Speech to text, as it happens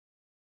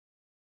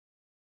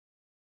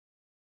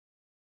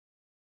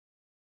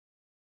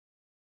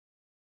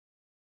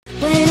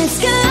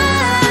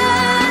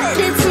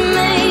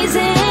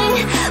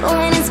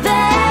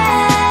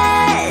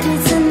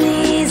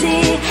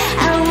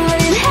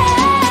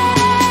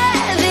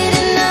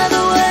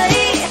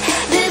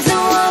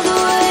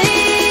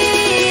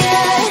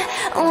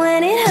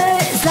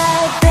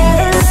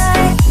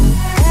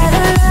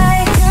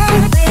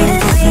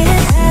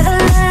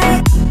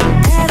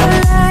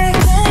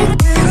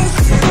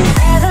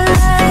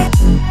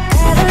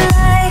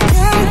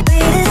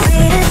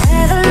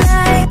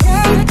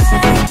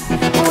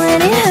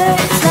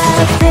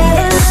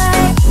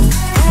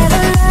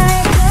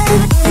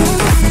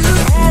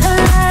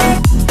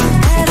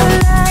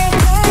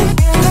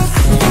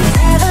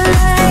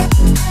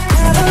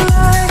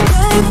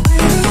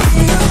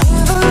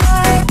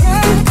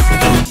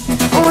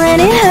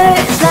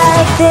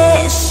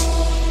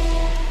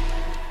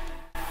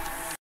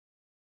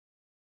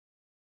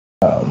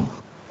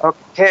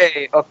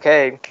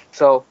Okay.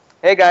 So,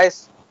 hey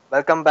guys,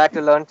 welcome back to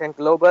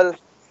LearnTech-Global.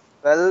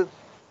 Well,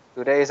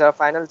 today is our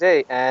final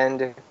day,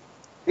 and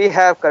we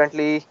have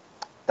currently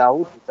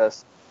Dawood with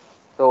us.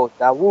 So,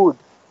 Dawood,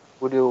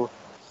 would you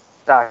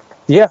start?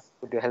 Yeah,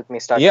 Would you help me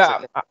start the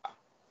session?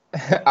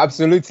 yeah,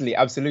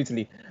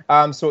 absolutely.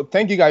 So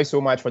thank you guys so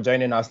much for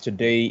joining us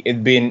today. It's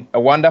been a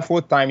wonderful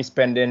time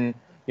spending,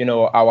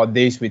 our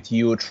days with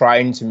you,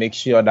 trying to make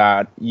sure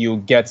that you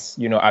get,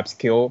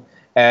 upskill.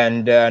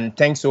 And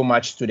thanks so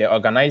much to the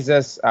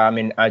organizers,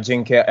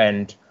 Ajinkya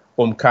and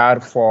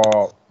Omkar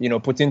for,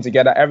 putting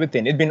together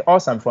everything. It's been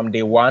awesome from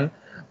day one.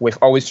 We've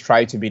always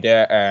tried to be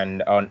there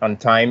and on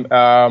time.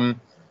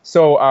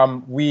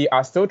 So we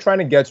are still trying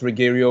to get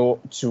Regario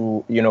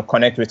to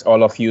connect with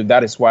all of you.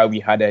 That is why we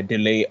had a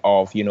delay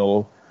of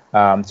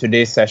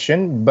today's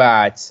session,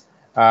 but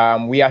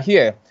we are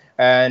here,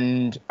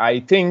 and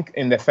I think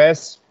in the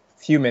first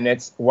few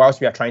minutes,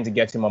 whilst we are trying to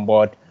get him on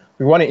board,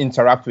 we want to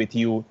interact with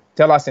you.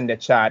 Tell us in the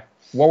chat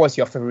what was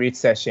your favorite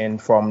session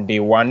from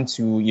day one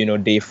to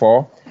day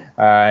four,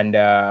 and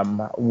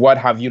what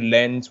have you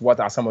learned? What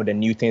are some of the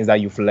new things that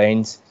you've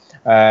learned?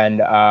 And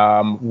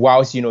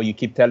whilst you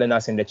keep telling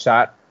us in the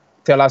chat,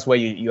 tell us where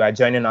you are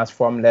joining us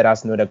from. Let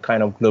us know the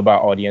kind of global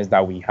audience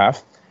that we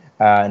have.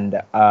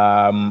 And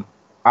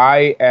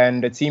I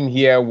and the team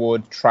here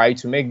would try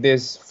to make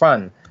this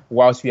fun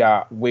whilst we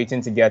are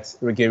waiting to get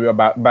Rogerio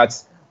back.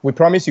 But we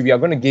promise you we are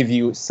going to give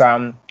you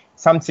some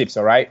tips,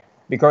 all right?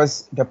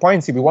 Because the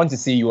point is we want to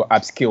see you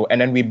upskill.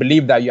 And then we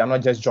believe that you are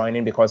not just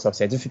joining because of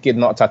certificate,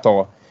 not at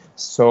all.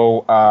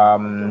 So,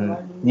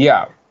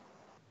 yeah.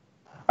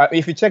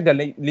 If you check the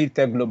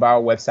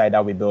LearnTech-Global website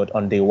that we built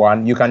on day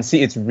one, you can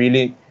see it's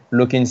really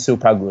looking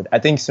super good. I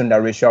think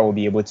Sundarisha will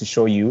be able to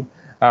show you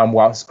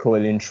while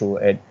scrolling through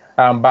it.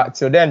 But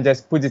till then,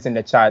 just put it in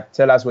the chat.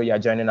 Tell us where you're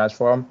joining us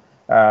from.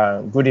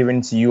 Good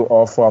evening to you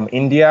all from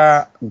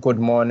India. Good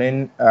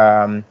morning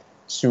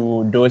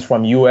to those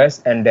from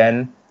US. And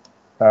then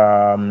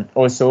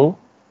also,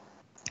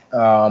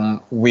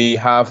 we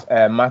have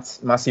a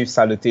massive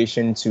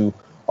salutation to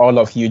all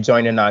of you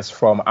joining us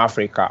from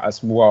Africa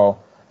as well.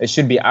 It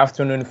should be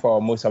afternoon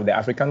for most of the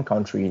African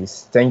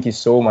countries. Thank you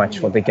so much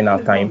for taking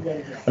our time.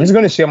 I'm just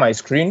going to share my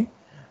screen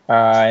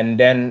and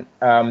then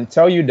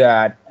tell you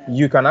that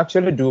you can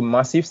actually do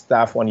massive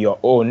stuff on your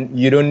own.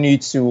 You don't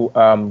need to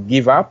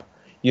give up.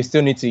 You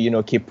still need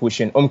to, keep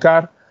pushing.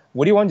 Omkar,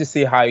 what do you want to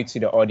say hi to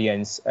the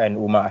audience and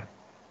Umar?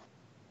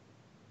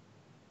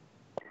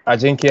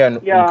 Ajinkya and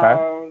Omkar.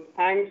 Yeah,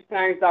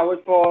 thanks,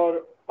 Dawood,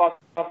 for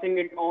passing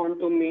it on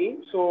to me.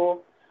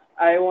 So,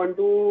 I want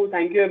to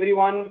thank you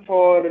everyone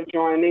for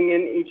joining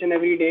in each and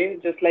every day,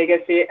 just like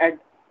I say at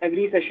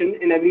every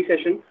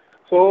session.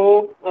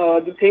 So,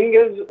 the thing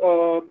is,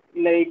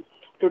 like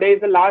today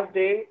is the last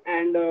day,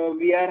 and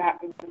we are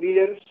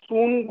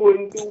soon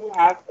going to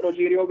have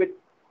Rogerio with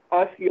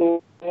us.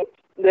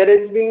 There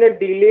has been a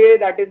delay.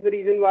 That is the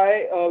reason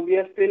why we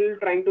are still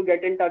trying to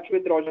get in touch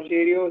with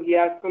Rogerio. He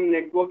has some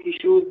network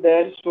issues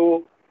there,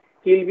 so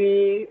he'll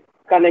be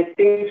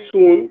connecting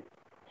soon.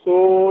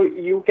 So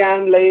you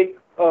can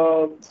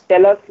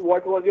tell us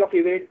what was your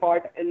favorite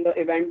part in the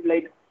event.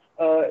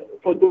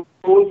 For those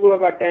who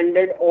have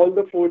attended all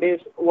the 4 days,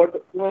 what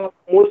the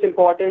most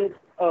important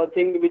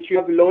thing which you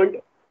have learned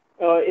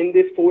in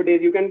these 4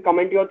 days? You can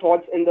comment your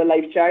thoughts in the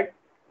live chat,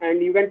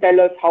 and you can tell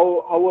us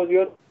how was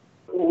your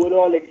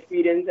overall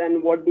experience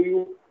and what do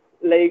you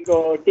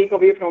take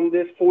away from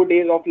this 4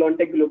 days of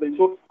LearnTech Global.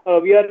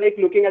 So we are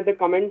looking at the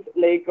comments,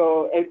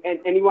 and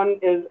anyone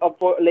is up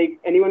for,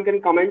 anyone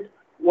can comment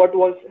what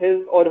was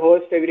his or her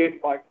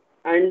favorite part.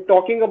 And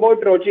talking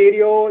about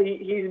Rogerio,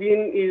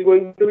 he's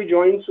going to be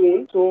joined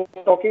soon. So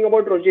talking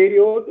about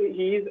Rogerio,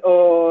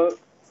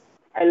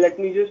 let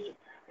me just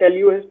tell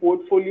you his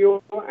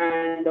portfolio,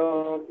 and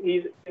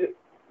he's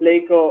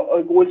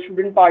a gold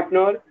student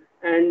partner,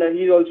 and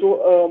he's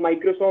also a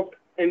Microsoft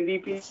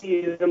MVP. He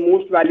is the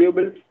most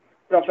valuable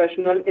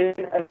professional in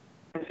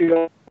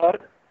Azure,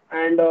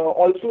 and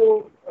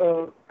also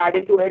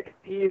added to it,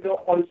 he is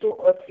also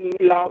a senior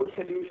cloud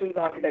solutions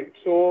architect.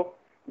 So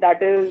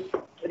that is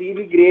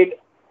really great,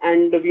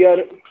 and we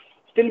are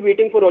still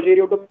waiting for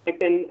Rogerio to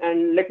connect in.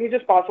 And let me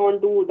just pass on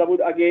to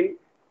Dawood again.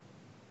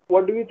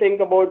 What do you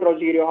think about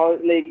Rogerio?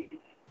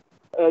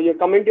 How you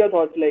comment your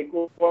thoughts.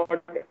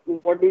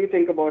 What do you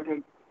think about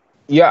him?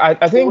 Yeah,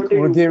 I think Over to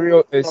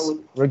you,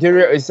 Dawood.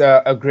 Rogerio is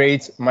a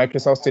great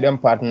Microsoft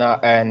student partner,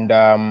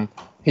 and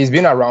he's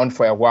been around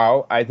for a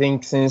while. I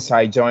think since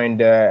I joined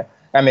the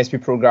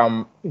MSP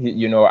program,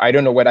 I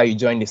don't know whether you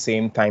joined the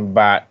same time,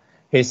 but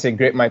he's a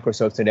great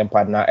Microsoft student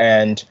partner,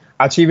 and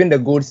achieving the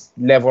good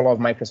level of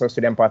Microsoft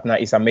student partner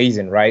is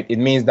amazing, right? It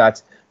means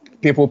that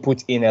people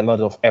put in a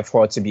lot of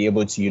effort to be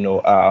able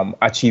to,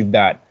 achieve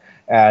that.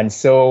 And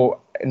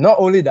so not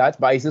only that,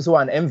 but he's also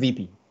an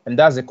MVP. And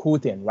that's a cool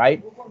thing,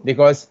 right?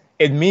 Because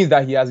it means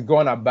that he has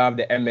gone above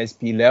the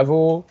MSP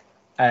level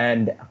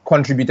and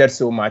contributed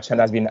so much and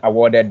has been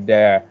awarded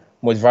the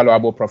most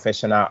valuable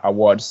professional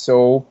award.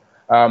 So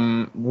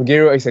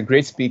Ruggiero is a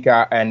great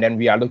speaker, and then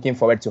we are looking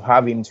forward to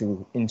have him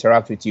to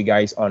interact with you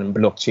guys on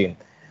blockchain.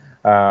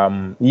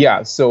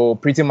 Yeah, so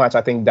pretty much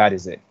I think that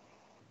is it.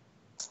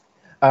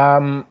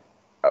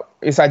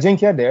 Is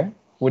Ajinkya there?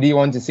 Would you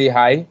want to say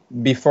hi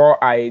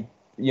before I,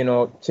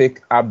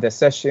 take up the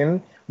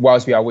session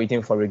whilst we are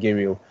waiting for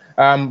Rogerio?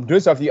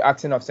 Those of you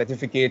asking of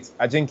certificates,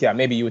 Ajinkya,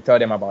 maybe you tell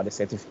them about the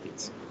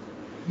certificates.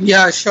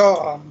 Yeah,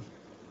 sure.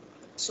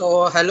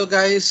 So, hello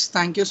guys.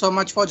 Thank you so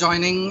much for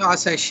joining our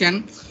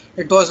session.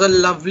 It was a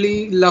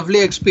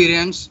lovely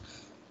experience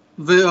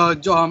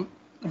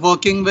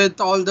working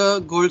with all the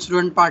Gold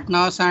Student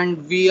partners,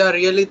 and we are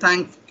really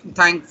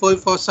thankful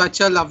for such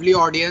a lovely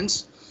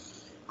audience.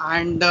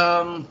 And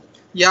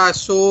yeah,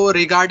 so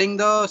regarding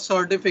the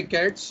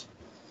certificates,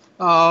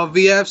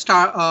 we have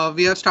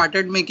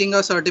started making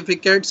our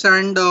certificates,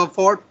 and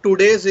for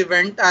today's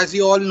event, as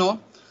you all know,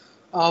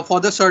 for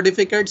the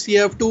certificates, you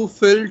have to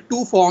fill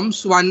two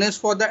forms. One is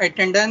for the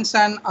attendance,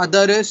 and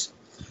other is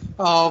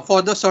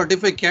for the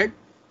certificate.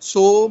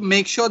 So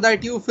make sure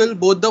that you fill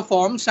both the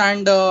forms,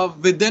 and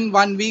within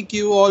 1 week,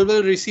 you all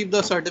will receive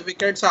the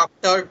certificates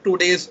after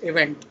today's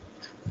event.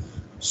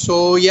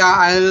 So yeah,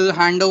 I'll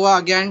hand over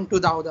again to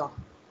Dauda.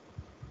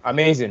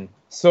 Amazing.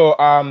 So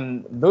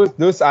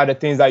those are the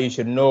things that you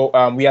should know.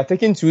 We are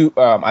taking two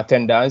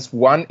attendance.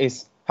 One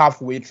is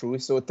halfway through,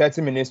 so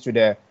 30 minutes to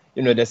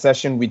the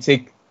session. We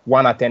take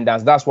one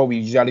attendance. That's what we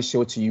usually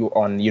show to you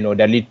on the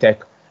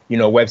LearnTech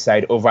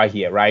website over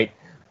here, right?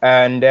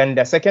 And then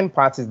the second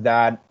part is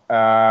that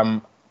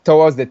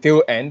towards the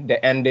tail end,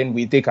 the ending,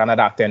 we take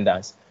another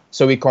attendance.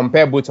 So we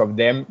compare both of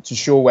them to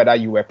show whether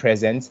you were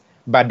present.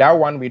 But that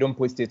one, we don't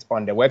post it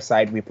on the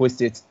website. We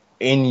post it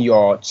in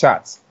your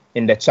chat,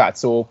 in the chat.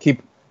 So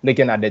keep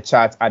looking at the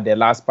chat at the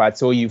last part.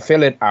 So you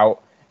fill it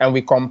out, and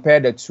we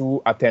compare the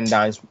two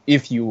attendance.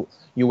 If you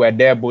were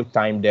there both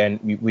time, then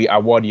we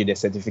award you the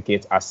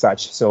certificate as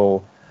such.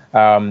 So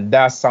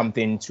that's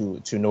something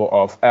to know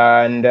of.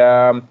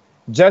 And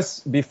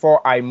just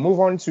before I move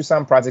on to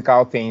some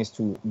practical things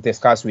to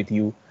discuss with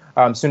you,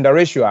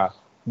 Sundareshwar,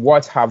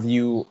 what have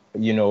you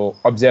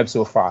observed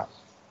so far?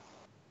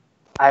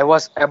 I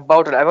was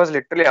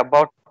literally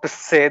about to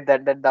say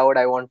that Dawood,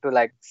 I want to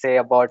like say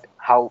about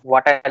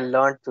what I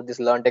learned through this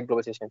LearnTech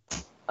Global session.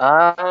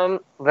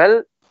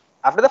 Well,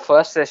 after the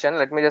first session,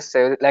 let me just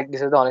say, like,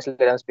 this is the honestly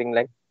that I'm speaking.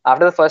 Like,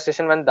 after the first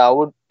session, when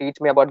Dawood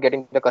teach me about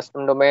getting the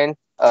custom domain,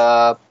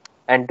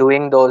 and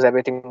doing those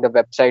everything, the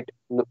website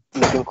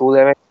looking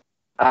cool.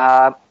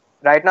 Uh,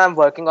 right now, I'm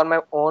working on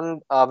my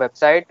own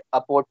website,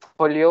 a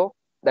portfolio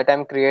that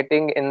I'm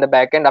creating in the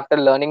backend. After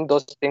learning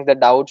those things that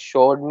Dawood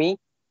showed me,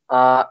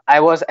 I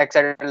was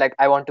excited. Like,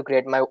 I want to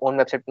create my own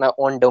website, my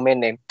own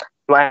domain name.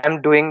 So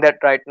I'm doing that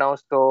right now.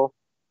 So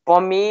for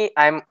me,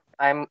 I'm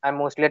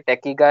mostly a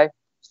techie guy.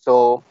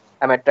 So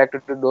I'm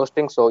attracted to those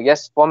things. So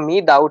yes, for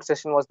me, Dawood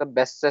session was the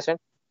best session.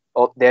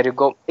 Oh, there you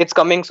go. It's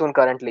coming soon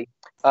currently.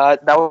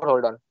 Dawood,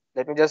 hold on.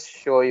 Let me just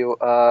show you.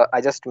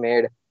 I just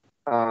made.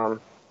 Um,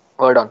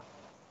 Hold on.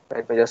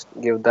 Let me just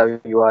give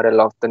the URL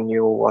of the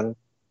new one.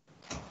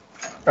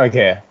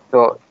 Okay.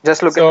 So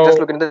just look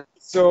in the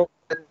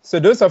So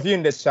those of you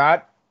in the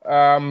chat,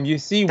 you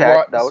see chat,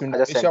 what Dawood. I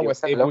just sent you.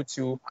 Hello.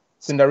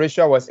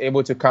 Sundaresha was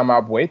able to come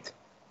up with.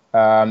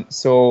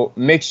 So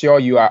make sure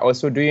you are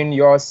also doing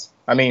yours.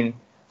 I mean,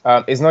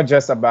 it's not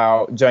just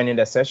about joining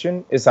the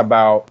session; it's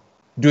about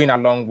doing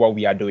along what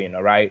we are doing.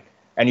 All right,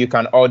 and you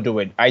can all do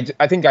it.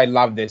 I think I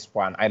love this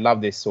one. I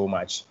love this so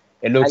much.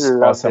 It I looks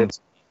love awesome. it.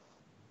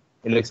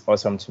 It looks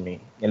awesome to me.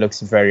 It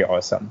looks very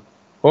awesome.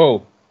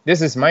 Oh,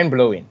 this is mind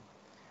blowing.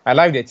 I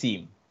like the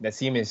team. The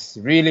team is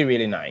really,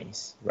 really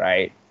nice,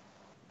 right?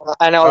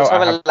 And I Oh, also I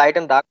have have. a light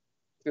and dark.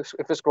 If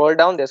you scroll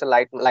down, there's a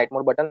light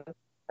mode button,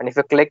 and if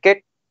you click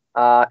it,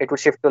 it will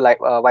shift to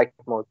white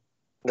mode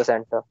in the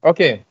center.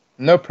 Okay,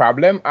 no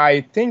problem.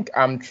 I think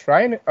I'm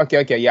trying.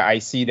 Okay. Yeah, I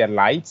see the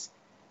lights.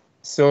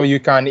 So you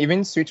can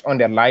even switch on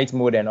the light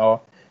mode and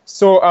all.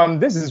 So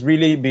this has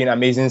really been an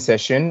amazing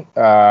session.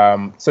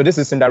 So this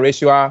is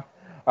Cinderella,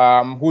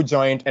 who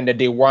joined in the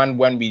day one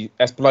when we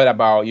explored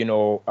about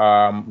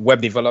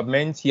web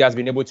development. He has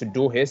been able to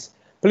do his.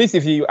 Please,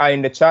 if you are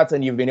in the chat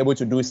and you've been able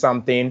to do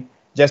something,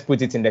 just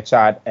put it in the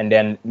chat and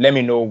then let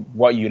me know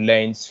what you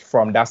learned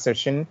from that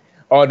session,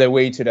 all the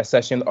way to the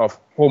session of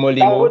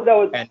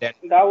Homolimo, and then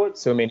Dawood,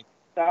 so many.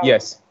 Dawood.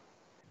 Yes.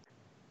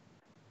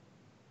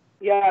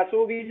 Yeah,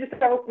 so we just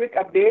have a quick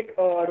update.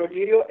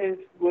 Rogerio is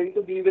going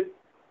to be with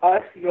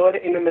us here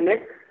in a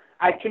minute.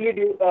 Actually,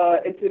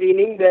 it's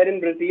raining there in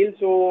Brazil,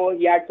 so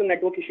he had some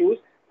network issues.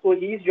 So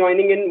he's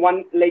joining in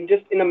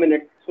just in a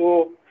minute.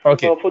 So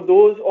Okay. for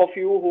those of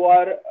you who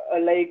are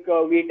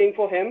waiting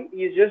for him,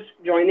 he's just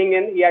joining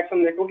in. He had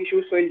some network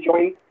issues, so he'll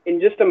join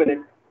in just a minute.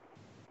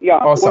 Yeah,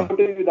 over Awesome.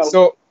 to you, Dawood.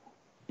 So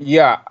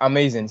yeah,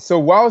 amazing. So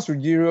whilst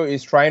Ruggiero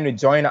is trying to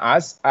join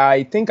us,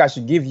 I think I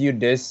should give you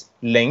this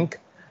link.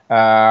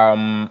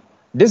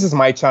 This is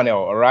my channel,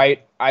 all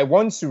right? I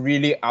want to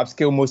really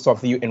upskill most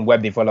of you in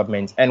web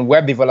development, and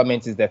web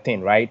development is the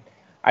thing, right?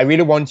 I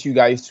really want you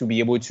guys to be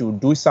able to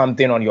do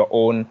something on your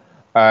own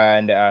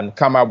and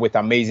come up with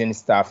amazing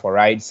stuff, all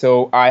right?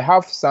 So I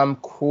have some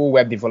cool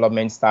web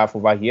development stuff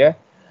over here.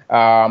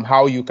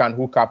 how you can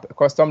hook up a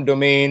custom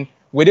domain.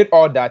 We did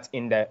all that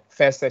in the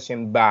first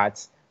session,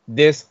 but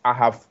this I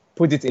have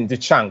put it into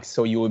chunks,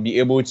 so you will be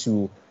able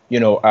to,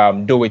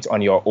 do it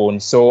on your own.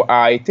 So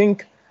I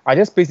think I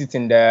just paste it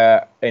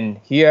in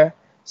here.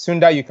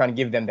 Sunda, you can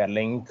give them the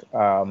link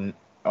on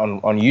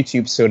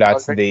YouTube so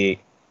that Already,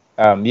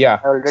 they, yeah.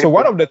 I already So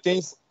one put of the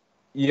things,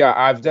 yeah,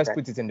 I've just that.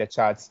 put it in the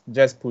chat.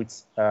 Just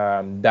put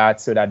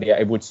that so that they are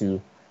able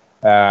to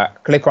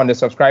click on the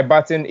subscribe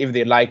button if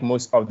they like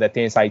most of the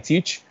things I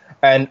teach.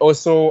 And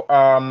also,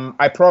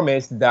 I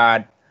promise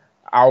that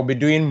I'll be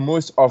doing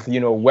most of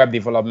web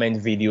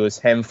development videos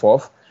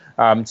henceforth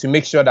to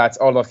make sure that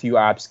all of you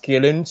are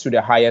upscaling to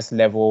the highest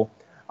level.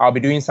 I'll be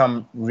doing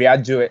some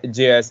React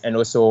JS and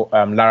also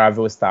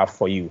Laravel stuff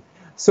for you.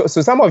 So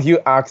some of you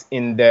asked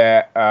in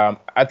the,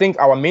 I think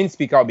our main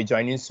speaker will be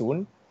joining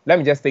soon. Let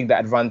me just take the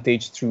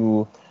advantage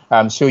to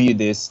show you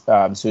this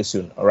so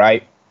soon, all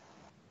right?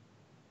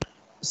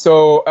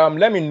 So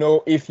let me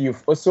know if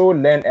you've also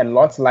learned a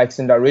lot like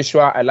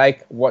Sundareshwar. I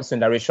like what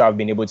Sundareshwar have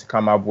been able to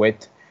come up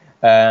with.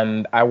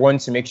 And I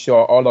want to make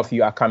sure all of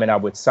you are coming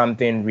up with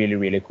something really,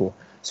 really cool.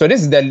 So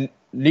this is the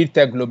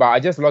LearnTech Global. I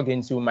just logged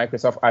into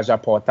Microsoft Azure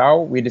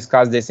portal. We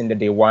discussed this in the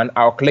day one.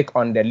 I'll click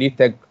on the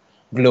LearnTech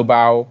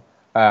Global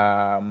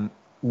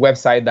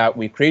website that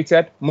we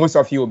created. Most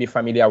of you will be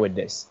familiar with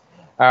this.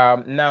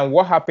 Now,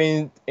 what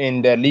happened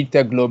in the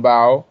LearnTech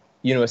Global,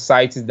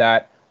 site is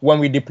that when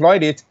we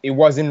deployed it, it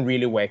wasn't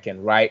really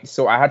working, right?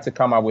 So I had to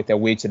come up with a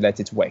way to let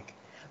it work.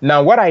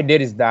 Now, what I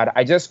did is that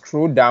I just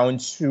scrolled down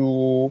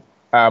to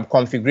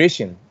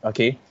configuration,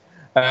 okay?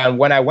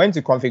 When I went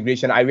to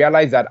configuration, I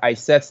realized that I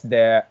set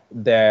the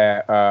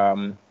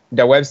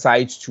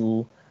website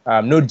to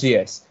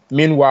Node.js.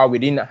 Meanwhile, we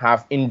didn't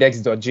have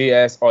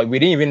index.js, or we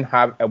didn't even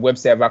have a web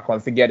server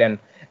configured, and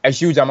a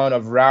huge amount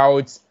of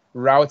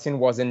routing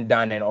wasn't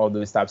done and all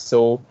those stuff.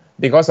 So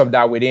because of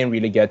that, we didn't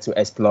really get to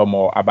explore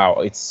more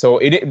about it. So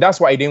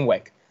that's why it didn't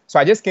work. So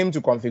I just came to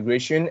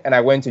configuration and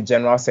I went to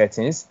general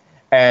settings.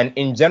 And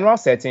in general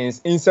settings,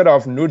 instead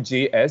of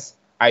Node.js,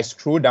 I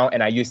scrolled down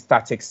and I used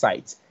static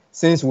site,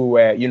 since we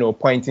were,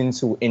 pointing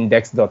to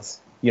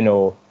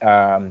index.html,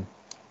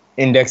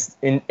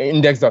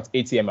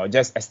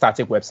 just a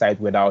static website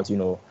without,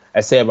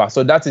 a server.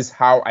 So that is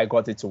how I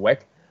got it to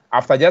work.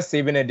 After just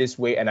saving it this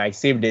way and I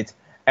saved it,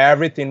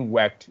 everything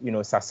worked,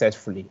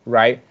 successfully,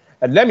 right?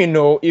 And let me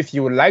know if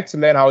you would like to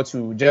learn how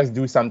to just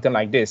do something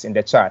like this in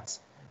the chat.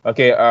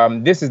 Okay,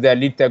 this is the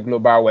LearnTech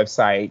Global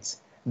website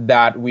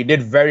that we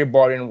did very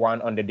boring one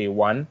on the day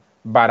one,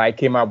 but I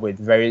came up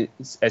with a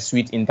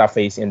sweet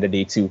interface in the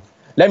day two.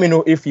 Let me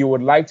know if you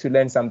would like to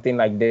learn something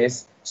like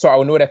this, so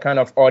I'll know the kind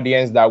of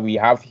audience that we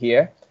have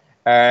here.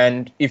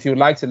 And if you'd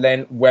like to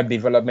learn web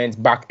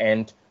development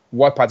backend,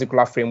 what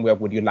particular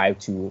framework would you like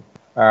to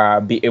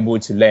be able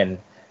to learn?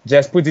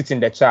 Just put it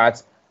in the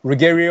chat.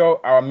 Rogerio,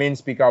 our main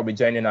speaker, will be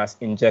joining us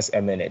in just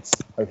a minute.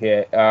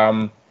 Okay.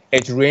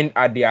 It rained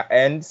at their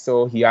end,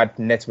 so he had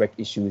network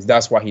issues.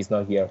 That's why he's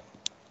not here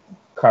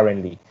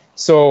currently.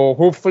 So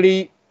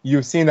hopefully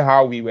you've seen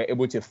how we were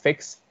able to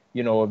fix,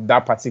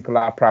 that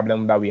particular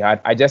problem that we had.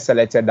 I just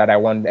selected that I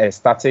want a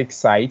static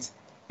site,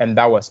 and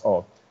that was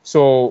all.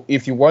 So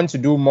if you want to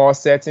do more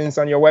settings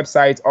on your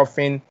website,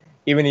 often,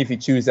 even if you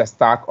choose a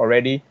stack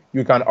already,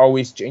 you can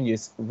always change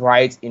it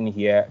right in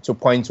here to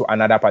point to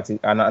another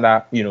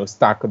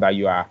stack that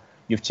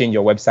you've changed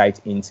your website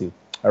into.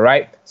 All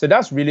right. So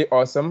that's really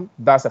awesome.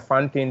 That's a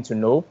fun thing to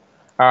know.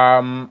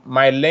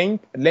 My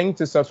link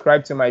to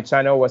subscribe to my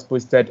channel was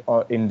posted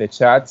in the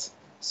chat.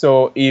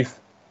 So if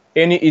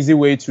any easy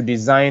way to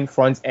design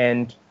front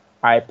end,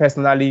 I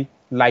personally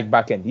like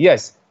back end.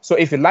 Yes. So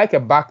if you like a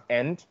back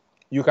end,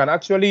 you can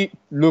actually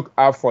look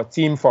out for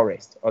Team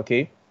Forest.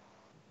 Okay.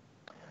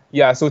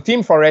 Yeah, so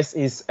Team Forest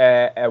is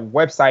a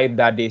website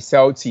that they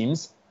sell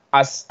teams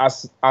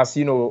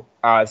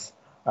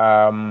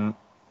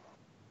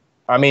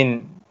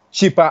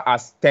cheaper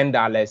as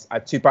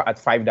 $10, cheaper at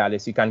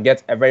 $5. You can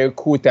get a very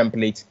cool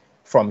template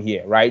from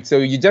here, right? So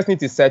you just need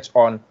to search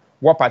on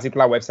what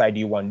particular website do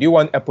you want. Do you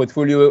want a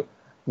portfolio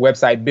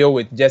website built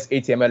with just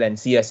HTML and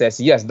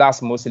CSS? Yes,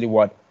 that's mostly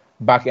what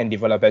back-end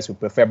developers would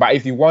prefer. But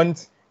if you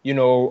want,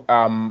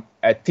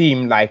 a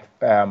theme like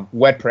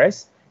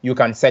WordPress, you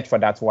can search for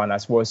that one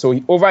as well. So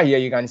over here,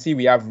 you can see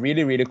we have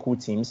really, really cool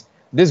teams.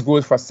 This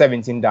goes for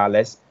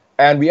 $17.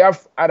 And we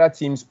have other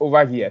teams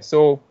over here.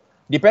 So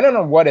depending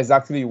on what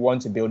exactly you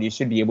want to build, you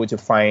should be able to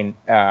find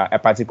a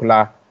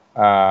particular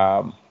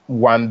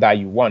one that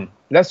you want.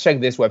 Let's check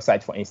this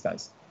website, for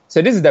instance.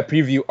 So this is the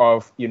preview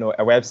of,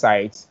 a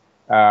website.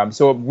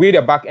 So we, the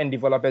backend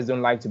developers,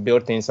 don't like to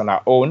build things on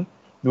our own.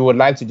 We would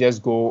like to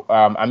just go,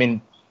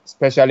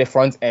 especially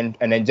front end,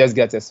 and then just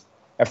get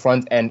a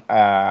front end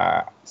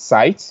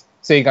site.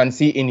 So you can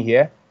see in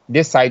here,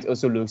 this site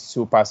also looks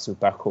super,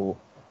 super cool.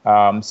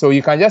 So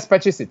you can just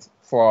purchase it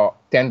for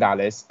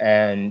 $10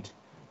 and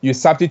you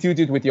substitute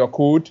it with your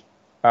code,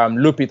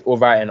 loop it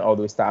over and all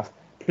those stuff.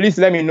 Please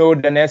let me know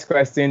the next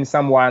question.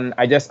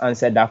 I just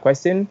answered that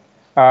question.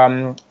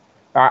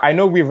 I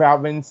know we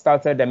haven't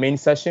started the main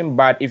session,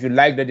 but if you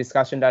like the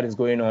discussion that is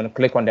going on,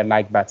 click on the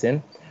like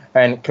button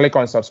and click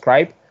on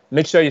subscribe.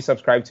 Make sure you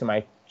subscribe to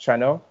my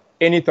channel.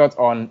 Any thoughts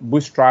on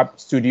Bootstrap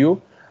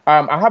Studio?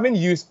 I haven't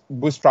used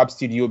Bootstrap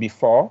Studio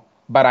before,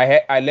 but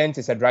I learned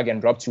it's a drag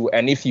and drop tool.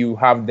 And if you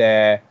have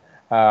the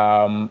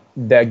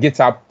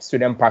GitHub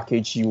student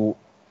package, you'll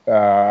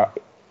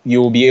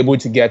be able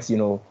to get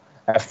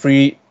a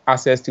free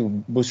access to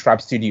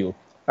Bootstrap Studio.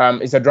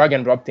 It's a drag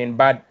and drop thing,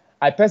 but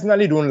I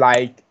personally don't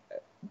like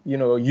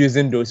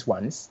using those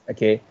ones.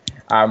 Okay.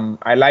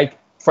 I like,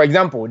 for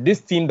example, this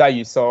theme that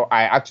you saw,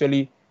 I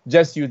actually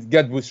just used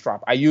Get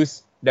Bootstrap. I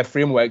use the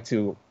framework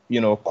to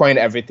coin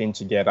everything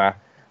together.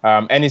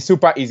 And it's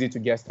super easy to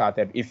get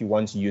started if you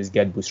want to use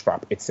Get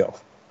Bootstrap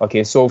itself.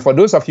 Okay, so for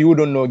those of you who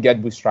don't know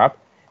Get Bootstrap,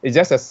 it's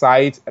just a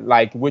site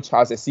which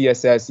has a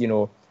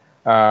CSS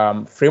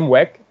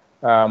framework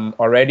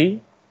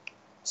already.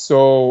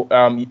 So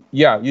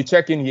yeah, you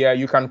check in here.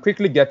 You can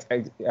quickly get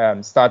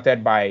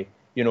started by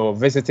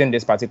visiting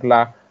this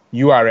particular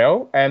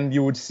URL, and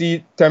you would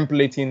see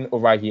templating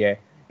over here.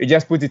 You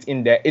just put it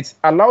in there. It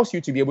allows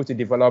you to be able to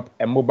develop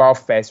a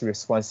mobile-first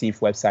responsive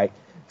website.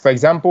 For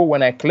example,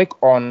 when I click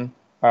on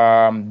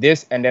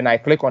this, and then I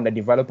click on the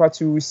developer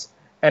tools,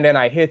 and then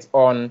I hit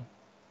on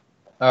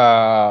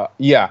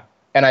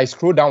and I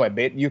scroll down a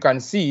bit, you can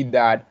see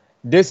that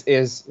this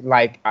is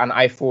like an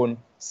iPhone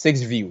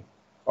 6 view.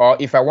 Or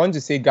if I want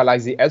to say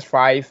Galaxy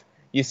S5,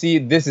 you see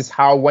this is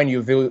how, when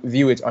you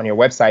view it on your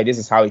website, this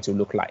is how it will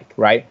look like,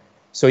 right?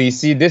 So you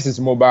see this is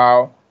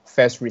mobile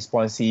first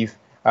responsive.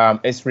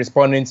 It's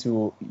responding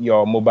to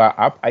your mobile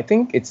app. I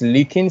think it's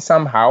leaking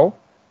somehow,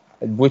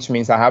 which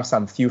means I have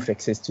some few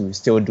fixes to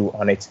still do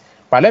on it.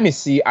 But let me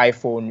see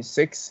iPhone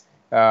 6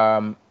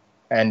 and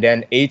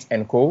then 8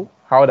 and co.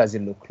 How does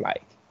it look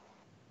like?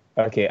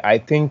 Okay, I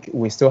think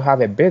we still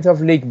have a bit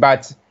of leak,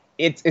 but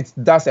it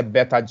does a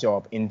better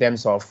job in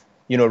terms of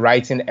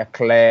writing a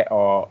clear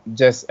or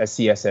just a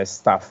CSS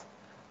stuff,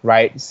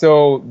 right?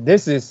 So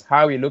this is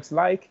how it looks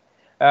like.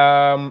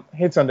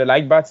 Hit on the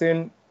like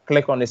button,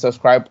 click on the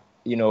subscribe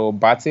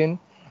button,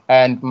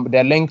 and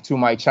the link to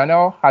my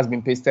channel has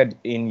been pasted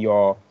in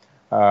your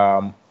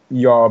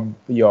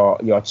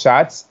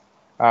chats.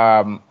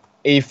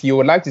 If you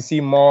would like to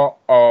see more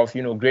of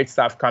great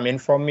stuff coming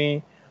from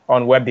me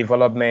on web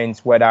development,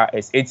 whether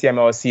it's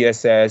HTML,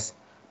 CSS,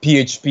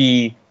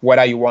 PHP,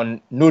 whether you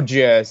want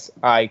Node.js,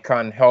 I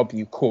can help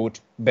you code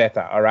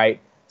better. All right,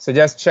 so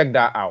just check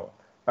that out.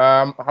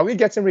 Are we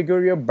getting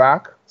Gregorio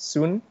back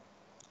soon?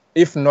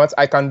 If not,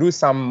 I can do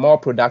some more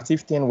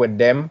productive thing with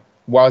them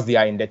whilst they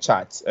are in the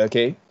chat.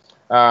 Okay.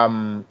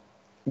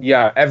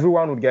 Yeah,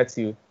 everyone would get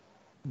to.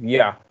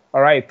 Yeah.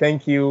 All right.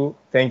 Thank you.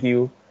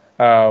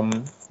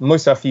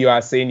 Most of you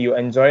are saying you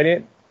enjoyed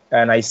it,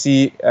 and I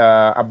see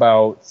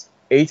about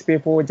 8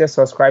 people just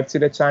subscribed to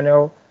the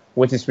channel,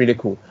 which is really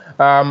cool.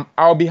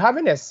 I'll be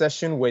having a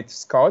session with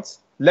Scott.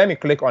 Let me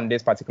click on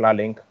this particular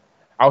link.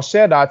 I'll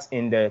share that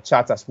in the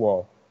chat as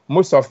well.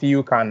 Most of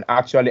you can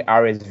actually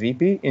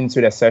RSVP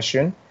into the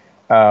session.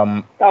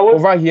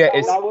 Over here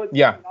is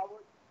yeah.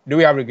 Do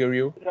we have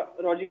Rogerio?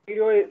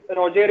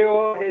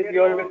 Rogerio is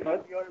here with us.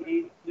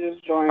 He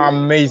just joined.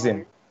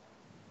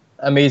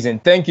 Amazing.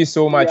 Thank you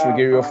so much,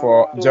 Rogerio,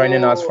 for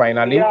joining us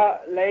finally. Yeah,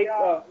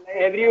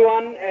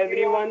 everyone,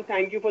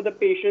 thank you for the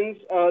patience.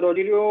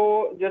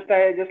 Rogerio, just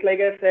like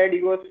I said,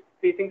 he was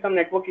facing some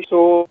network issues.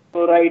 So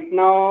right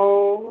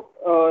now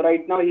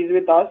he's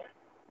with us,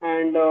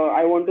 and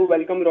I want to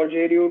welcome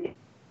Rogerio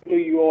to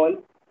you all.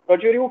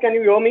 Rogerio, can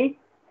you hear me?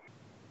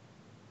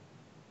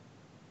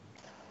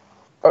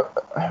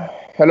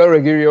 Hello,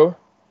 Rogerio.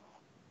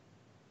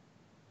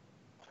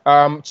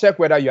 Check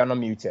whether you are not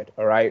muted.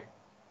 All right.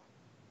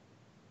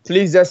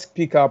 Please just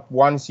speak up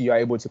once you are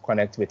able to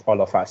connect with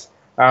all of us.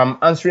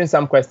 Answering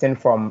some questions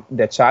from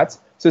the chat.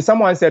 So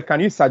someone said,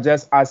 can you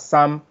suggest us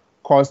some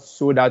course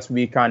so that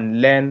we can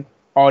learn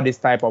all this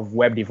type of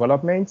web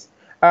development?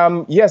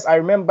 Yes, I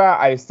remember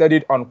I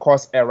studied on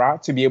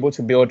Coursera to be able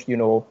to build,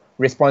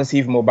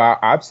 responsive mobile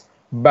apps.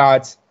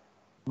 But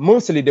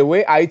mostly the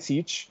way I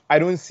teach, I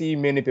don't see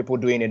many people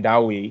doing it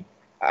that way.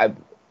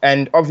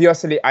 And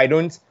obviously, I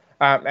don't.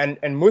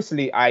 And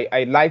mostly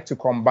I like to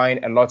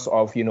combine a lot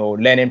of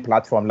learning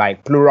platform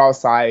like Plural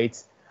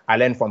Sites. I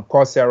learn from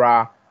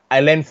Coursera. I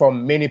learn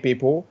from many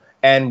people,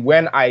 and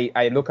when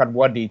I look at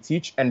what they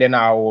teach, and then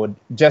I would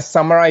just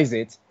summarize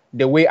it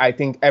the way I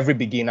think every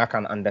beginner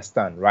can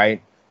understand,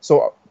 right?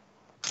 So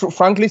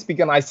frankly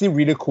speaking, I see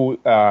really cool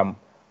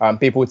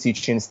people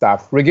teaching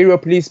stuff.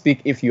 Rogerio, please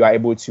speak if you are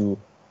able to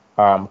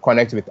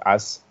connect with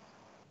us.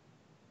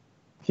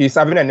 He's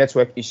having a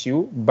network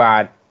issue,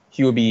 but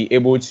he will be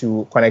able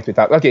to connect with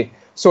us. Okay,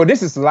 so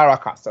this is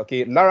Laracast.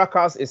 Okay,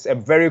 Laracast is a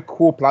very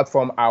cool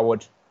platform. I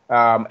would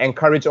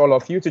encourage all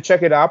of you to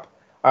check it out.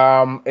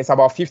 It's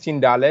about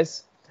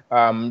 $15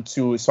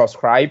 to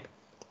subscribe,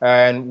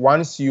 and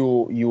once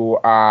you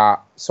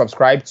are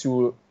subscribed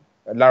to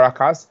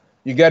Laracast,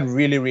 you get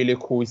really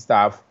cool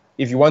stuff.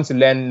 If you want to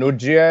learn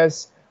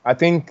Node.js, I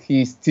think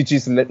he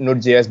teaches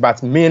Node.js,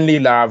 but mainly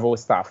Laravel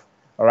stuff.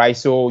 All right,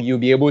 so you'll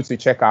be able to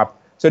check up.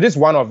 So this is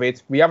one of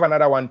it. We have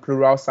another one,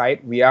 Plural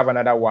Site. We have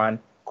another one,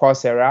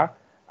 Coursera.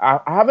 I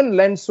haven't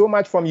learned so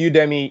much from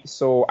Udemy,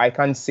 so I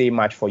can't say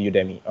much for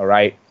Udemy. All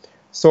right.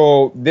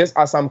 So these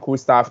are some cool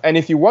stuff. And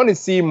if you want to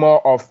see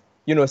more of,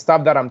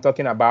 stuff that I'm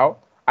talking about,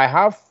 I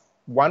have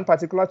one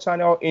particular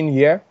channel in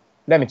here.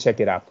 Let me check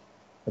it up.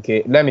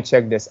 Okay, let me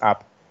check this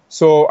up.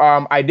 So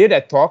I did a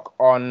talk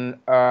on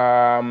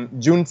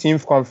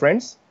Juneteenth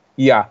conference.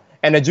 Yeah,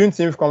 and the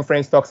Juneteenth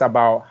conference talks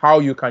about how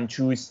you can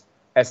choose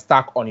a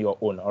stack on your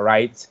own. All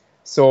right.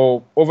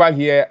 So over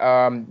here,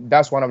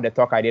 that's one of the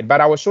talk I did.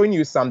 But I was showing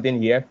you something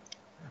here.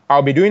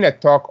 I'll be doing a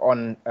talk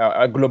on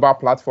a global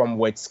platform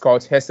with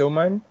Scott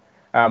Hesselman,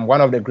 one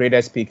of the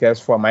greatest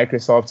speakers for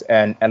Microsoft,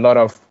 and a lot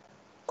of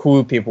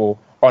cool people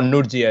on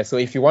Node.js. So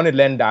if you want to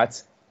learn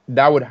that,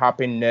 that would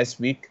happen next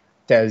week,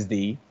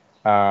 Thursday.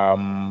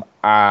 Yeah,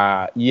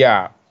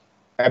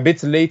 a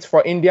bit late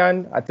for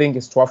Indian. I think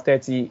it's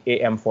 12:30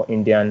 a.m. for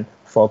Indian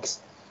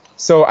folks.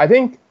 So I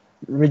think,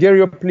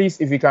 Rogerio,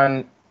 please, if you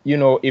can,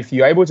 if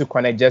you're able to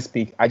connect, just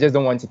speak. I just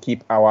don't want to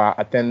keep our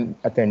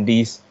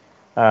attendees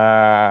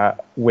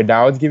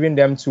without giving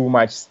them too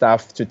much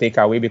stuff to take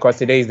away, because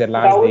today is the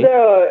last day.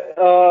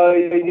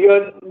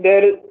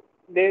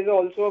 There's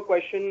also a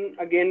question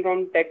again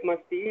from Tech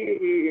Masti.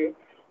 He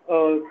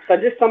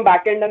suggests some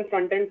backend and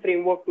front-end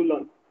framework to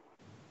learn.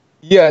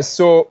 Yes,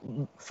 so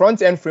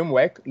front-end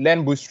framework,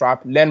 learn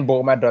Bootstrap, learn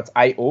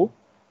Bulma.io.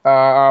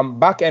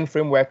 Back-end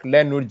framework,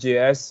 learn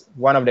Node.js,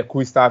 one of the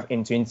cool stuff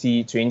in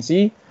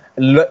 2020.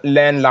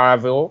 Learn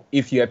Laravel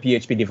if you're a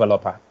PHP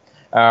developer.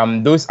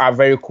 Those are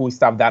very cool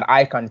stuff that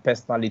I can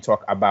personally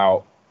talk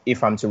about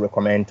if I'm to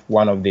recommend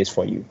one of these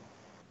for you.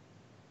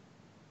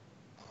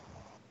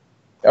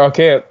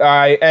 Okay,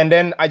 and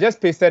then I just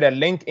pasted a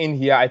link in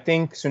here. I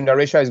think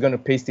Sundaresha is going to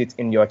paste it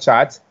in your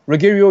chat.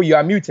 Rogerio, you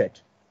are muted.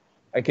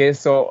 Okay,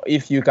 so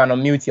if you can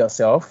unmute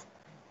yourself,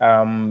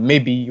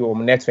 maybe your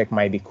network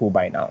might be cool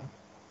by now.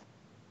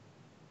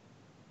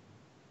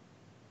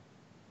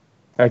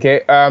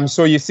 Okay,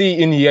 so you see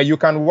in here, you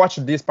can watch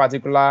this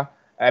particular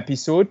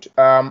episode.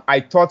 I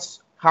taught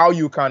how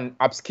you can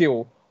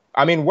upskill.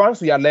 I mean,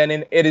 once we are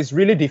learning, it is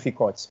really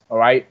difficult, all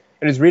right?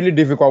 It is really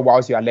difficult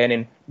whilst you are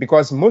learning,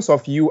 because most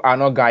of you are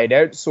not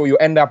guided, so you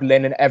end up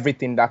learning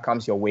everything that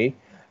comes your way.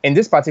 In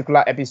this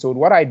particular episode,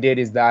 what I did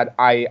is that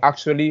I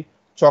actually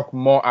talk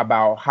more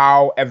about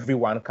how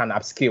everyone can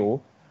upskill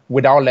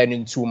without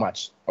learning too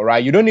much, all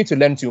right? You don't need to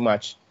learn too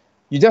much.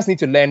 You just need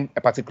to learn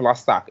a particular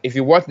stack. If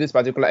you watch this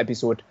particular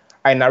episode,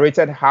 I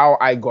narrated how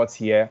I got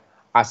here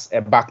as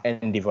a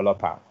back-end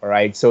developer, all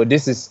right? So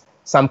this is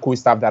some cool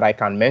stuff that I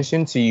can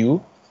mention to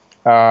you.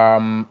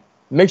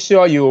 Make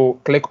sure you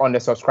click on the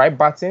subscribe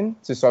button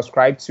to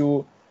subscribe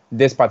to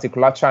this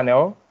particular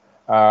channel,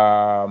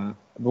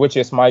 which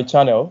is my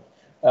channel.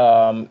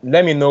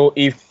 Let me know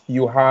if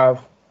you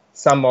have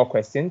some more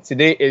questions.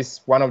 Today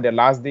is one of the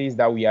last days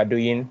that we are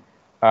doing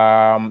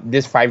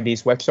this 5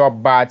 days workshop,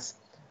 but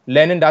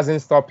learning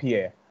doesn't stop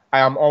here. I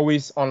am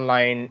always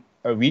online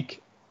a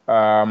week,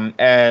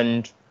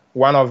 and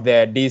one of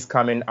the days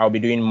coming, I'll be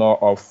doing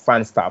more of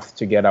fun stuff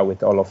together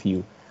with all of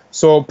you.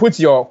 So put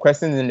your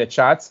questions in the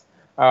chat.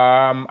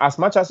 As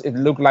much as it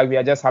looked like we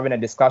are just having a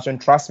discussion,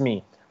 trust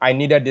me, I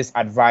needed this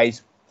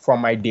advice from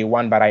my day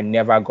one, but I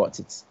never got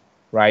it,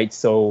 right?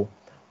 So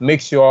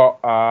make sure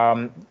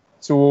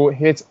to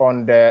hit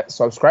on the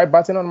subscribe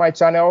button on my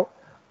channel,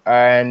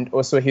 and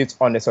also hit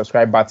on the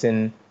subscribe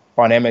button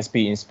on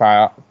MSP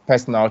Inspire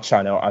personal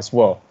channel as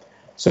well.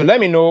 So let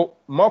me know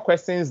more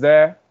questions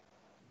there.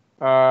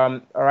 All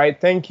right,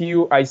 thank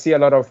you. I see a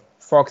lot of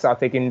folks are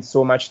taking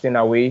so much thing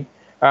away.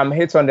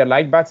 Hit on the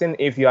like button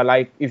if you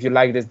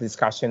like this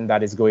discussion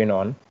that is going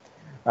on.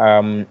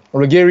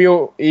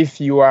 Rogerio, if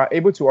you are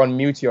able to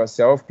unmute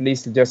yourself,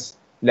 please just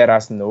let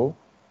us know.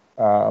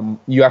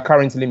 You are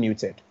currently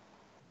muted.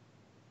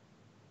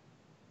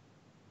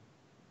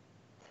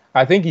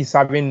 I think he's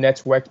having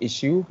network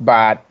issue,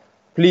 but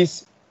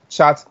please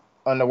chat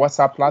on the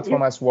WhatsApp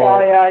platform as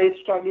well. Yeah, he's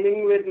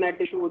struggling with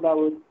net issue,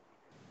 Dawood.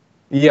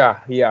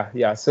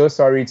 Yeah. So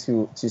sorry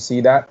to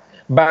see that.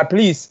 But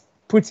please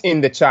put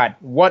in the chat,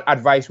 what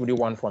advice would you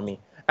want from me?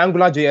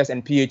 AngularJS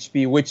and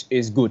PHP, which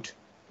is good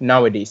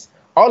nowadays.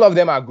 All of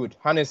them are good.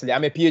 Honestly,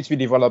 I'm a PHP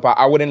developer.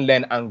 I wouldn't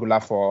learn Angular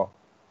for...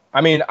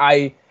 in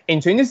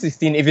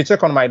 2016, if you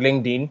check on my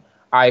LinkedIn,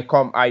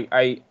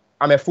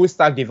 I'm a full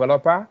stack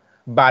developer,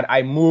 but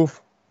I move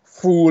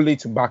fully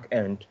to back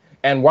end.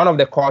 And one of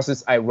the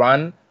courses I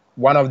ran,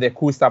 one of the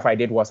cool stuff I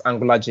did was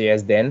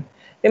AngularJS then.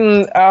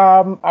 And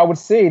I would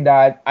say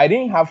that I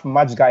didn't have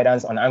much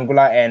guidance on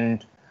Angular,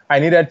 and I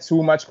needed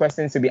too much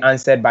questions to be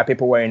answered by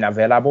people who weren't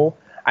available.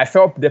 I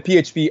felt the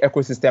PHP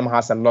ecosystem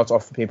has a lot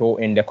of people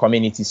in the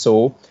community,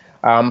 so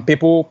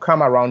people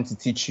come around to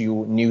teach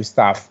you new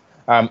stuff.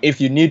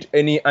 If you need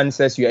any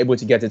answers, you're able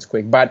to get it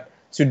quick. But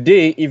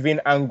today, even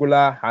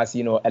Angular has,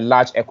 a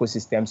large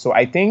ecosystem. So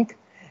I think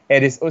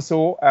it is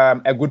also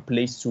a good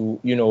place to,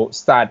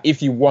 start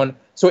if you want.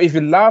 So if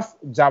you love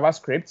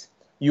JavaScript,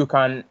 you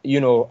can,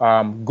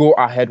 go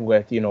ahead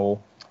with,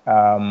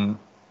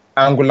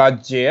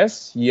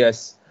 AngularJS,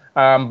 yes.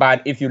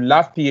 But if you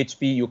love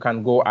PHP, you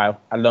can go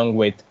along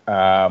with.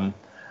 And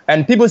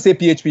people say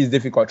PHP is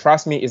difficult.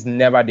 Trust me, it's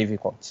never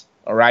difficult.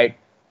 All right.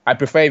 I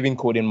prefer even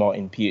coding more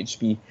in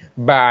PHP.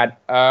 But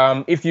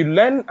if you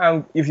learn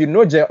and if you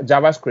know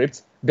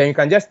JavaScript, then you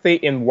can just stay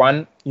in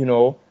one,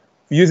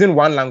 using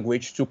one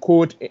language to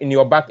code in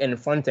your back and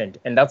front end.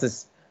 And that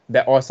is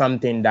the awesome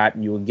thing that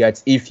you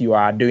get if you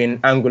are doing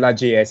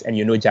AngularJS and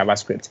you know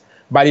JavaScript.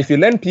 But if you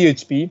learn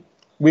PHP,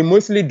 we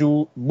mostly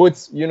do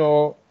both,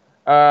 you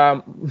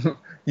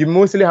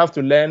mostly have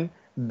to learn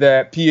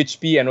the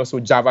PHP and also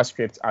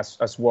JavaScript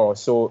as well.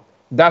 So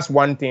that's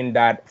one thing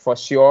that for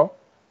sure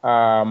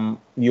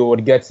you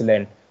would get to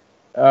learn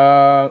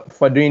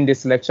for doing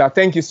this lecture.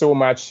 Thank you so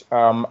much.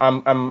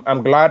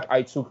 I'm glad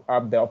I took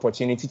up the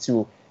opportunity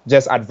to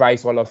just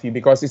advise all of you,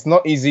 because it's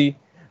not easy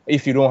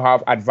if you don't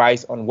have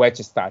advice on where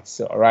to start.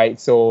 So, all right.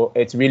 So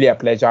it's really a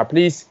pleasure.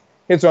 Please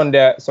hit on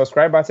the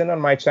subscribe button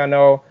on my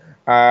channel,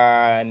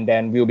 and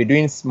then we'll be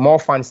doing more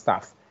fun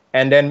stuff.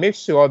 And then make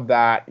sure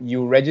that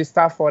you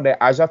register for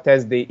the Azure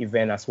Thursday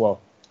event as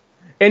well.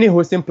 Any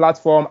hosting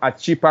platform at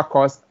cheaper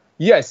cost.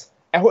 Yes,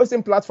 a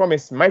hosting platform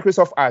is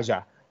Microsoft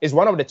Azure. It's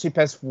one of the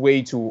cheapest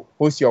way to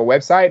host your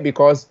website,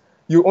 because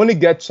you only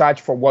get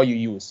charged for what you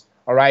use.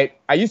 All right.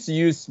 I used to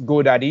use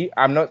GoDaddy.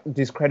 I'm not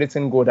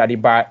discrediting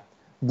GoDaddy, but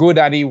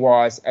GoDaddy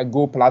was a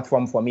Go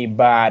platform for me.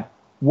 But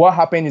what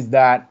happened is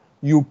that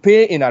you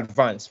pay in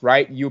advance,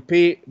 right? You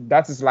pay,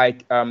 that is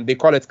like, they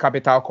call it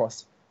capital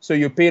cost. So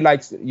you pay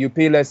let's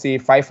say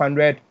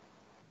 500.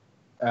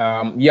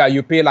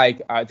 You pay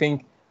like, I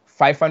think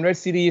 500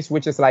 CDs,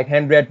 which is like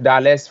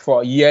 $100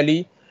 for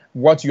yearly,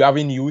 what you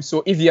haven't used.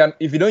 So if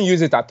you don't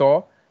use it at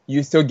all,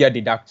 you still get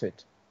deducted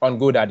on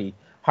GoDaddy.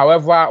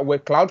 However,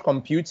 with cloud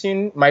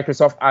computing,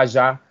 Microsoft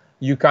Azure,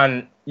 you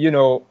can, you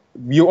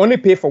only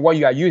pay for what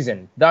you are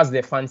using. That's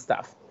the fun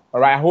stuff.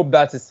 All right. I hope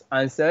that is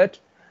answered.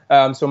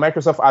 So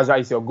Microsoft Azure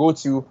is your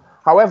go-to.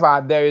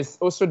 However, there is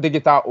also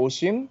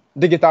DigitalOcean.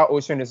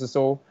 DigitalOcean is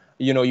also,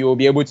 you will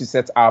be able to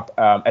set up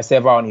a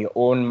server on your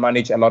own,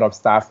 manage a lot of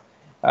stuff.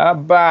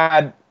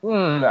 But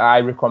I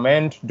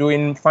recommend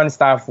doing fun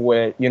stuff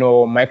where,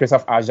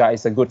 Microsoft Azure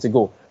is a good to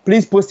go.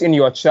 Please post in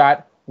your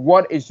chat,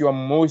 what is your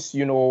most,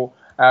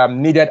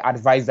 needed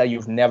advice that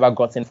you've never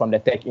gotten from the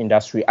tech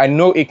industry. I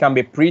know it can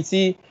be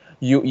pretty.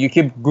 You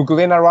keep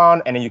Googling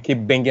around and then you keep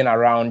binging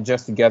around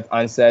just to get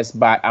answers.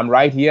 But I'm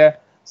right here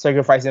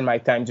sacrificing my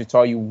time to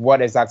tell you what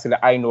exactly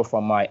I know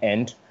from my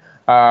end.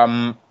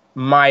 The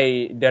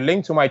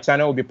link to my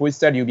channel will be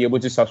posted. You'll be able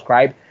to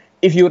subscribe.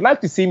 If you would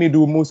like to see me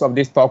do most of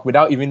this talk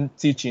without even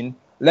teaching,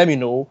 let me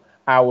know.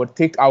 I'll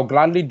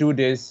gladly do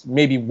this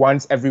maybe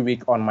once every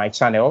week on my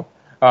channel.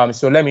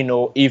 So let me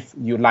know if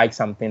you like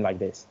something like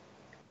this.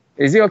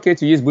 Is it okay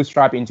to use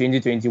Bootstrap in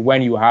 2020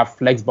 when you have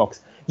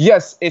Flexbox?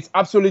 Yes, it's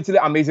absolutely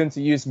amazing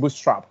to use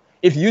Bootstrap.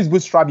 If you use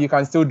Bootstrap, you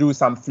can still do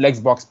some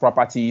Flexbox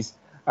properties.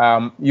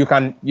 You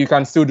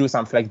can still do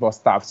some Flexbox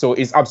stuff. So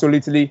it's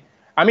absolutely,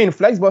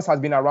 Flexbox has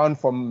been around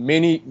for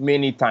many,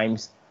 many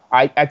times.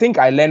 I think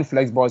I learned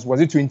Flexbox,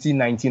 was it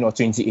 2019 or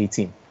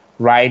 2018,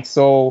 right?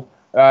 So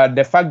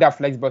the fact that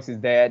Flexbox is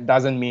there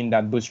doesn't mean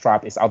that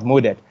Bootstrap is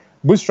outmoded.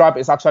 Bootstrap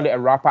is actually a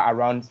wrapper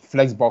around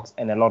Flexbox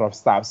and a lot of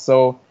stuff.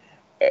 So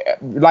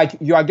like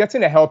you are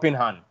getting a helping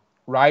hand,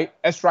 right?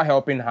 Extra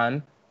helping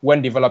hand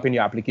when developing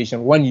your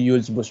application when you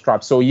use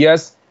Bootstrap. So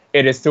yes,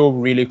 it is still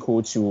really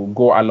cool to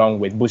go along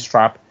with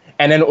Bootstrap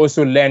and then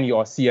also learn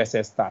your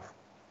CSS stuff,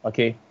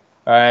 okay?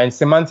 And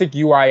semantic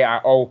UI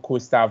are all cool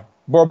stuff.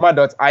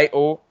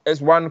 Bulma.io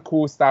is one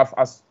cool stuff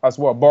as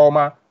well.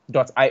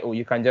 Bulma.io,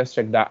 you can just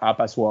check that up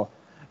as well.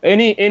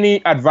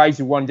 Any advice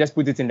you want, just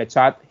put it in the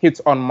chat.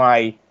 Hit on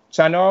my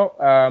channel.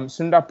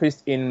 Sundar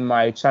paste in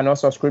my channel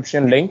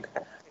subscription link.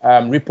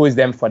 Repost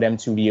them for them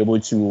to be able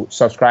to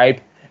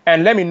subscribe.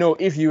 And let me know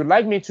if you'd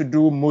like me to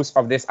do most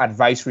of this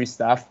advisory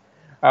stuff.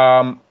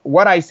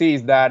 What I say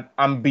is that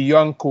I'm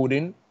beyond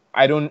coding.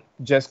 I don't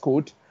just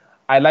code.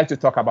 I like to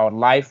talk about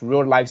life,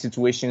 real life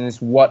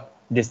situations, what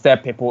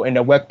disturb people in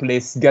the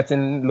workplace,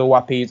 getting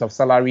lower pays of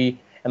salary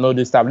and all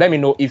this stuff. Let me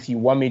know if you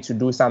want me to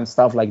do some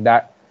stuff like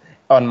that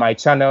on my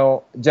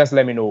channel. Just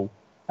let me know.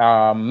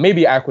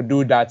 Maybe I could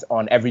do that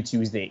on every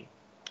Tuesday.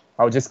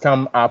 I'll just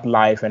come up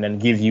live and then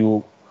give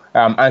you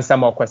answer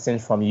more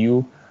questions from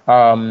you.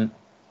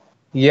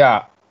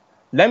 Yeah,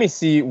 let me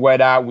see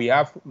whether we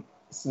have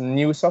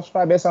new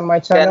subscribers on my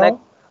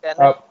channel. Can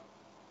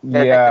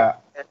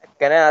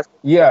I ask a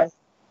Yeah, question,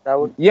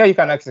 Dawood? yeah, you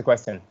can ask the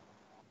question.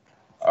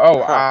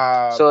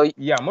 Oh, So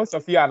yeah, most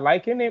of you are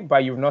liking it,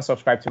 but you've not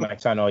subscribed to my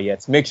channel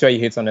yet. Make sure you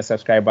hit on the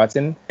subscribe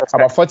button. that's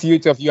About right.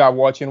 48 of you are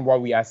watching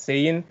what we are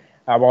saying.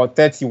 About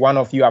 31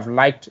 of you have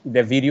liked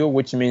the video,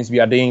 which means we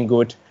are doing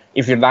good.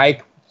 If you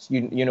like,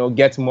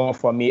 get more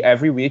from me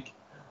every week,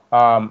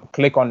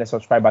 click on the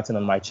subscribe button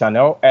on my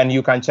channel, and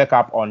you can check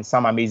up on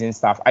some amazing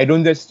stuff. I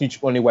don't just teach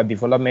only web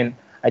development.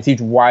 I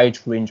teach wide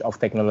range of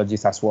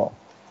technologies as well.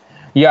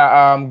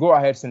 Yeah, go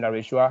ahead,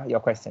 Sundareshwar, your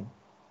question.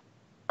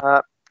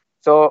 Uh,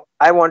 so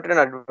I wanted an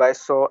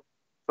advice. So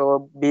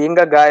So being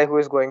a guy who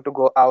is going to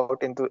go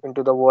out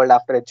into the world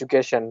after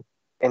education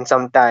in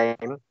some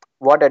time,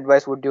 what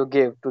advice would you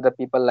give to the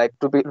people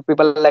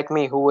people like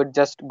me who would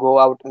just go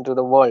out into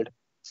the world,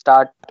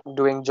 start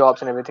doing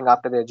jobs and everything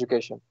after the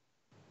education?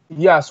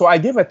 Yeah, so I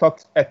gave a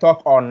talk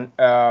on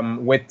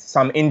with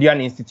some Indian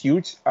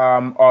institutes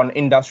on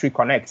industry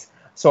connects.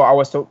 So I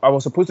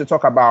was supposed to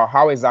talk about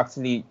how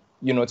exactly,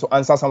 to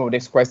answer some of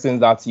these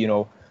questions that,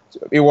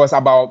 it was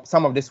about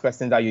some of these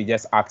questions that you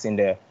just asked in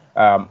there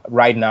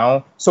right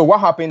now. So what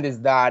happened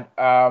is that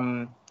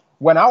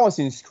when I was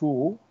in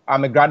school,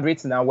 I'm a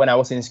graduate now. When I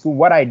was in school,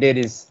 what I did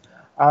is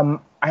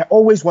I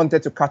always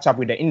wanted to catch up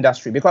with the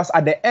industry, because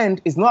at the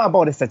end, it's not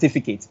about the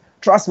certificate.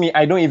 Trust me,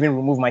 I don't even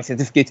remove my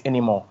certificate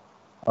anymore.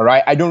 All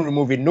right, I don't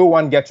remove it. No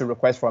one gets a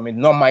request from it.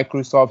 Not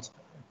Microsoft,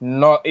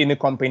 not any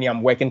company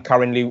I'm working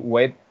currently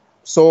with.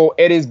 So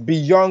it is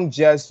beyond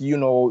just,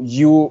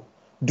 you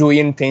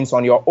doing things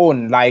on your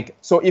own. Like,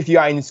 so if you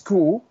are in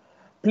school,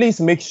 please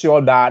make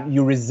sure that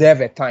you reserve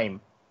a time.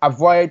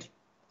 Avoid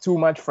too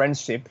much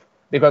friendship,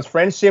 because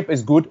friendship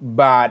is good,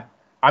 but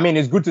I mean,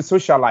 it's good to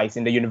socialize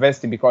in the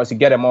university because you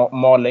get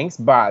more links,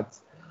 but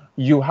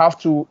you have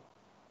to,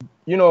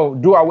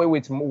 do away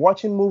with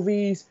watching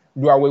movies,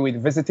 do away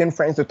with visiting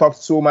friends to talk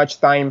so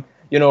much time.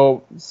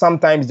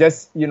 Sometimes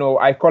just,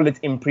 I call it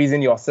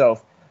imprison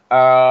yourself.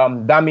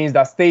 That means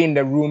that stay in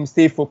the room,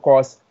 stay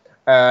focused,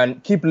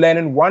 and keep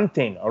learning one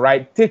thing. All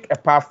right. Take a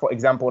path, for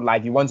example,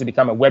 like you want to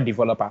become a web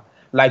developer,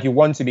 like you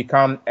want to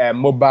become a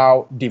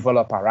mobile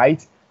developer,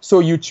 right? So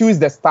you choose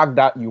the stack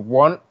that you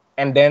want,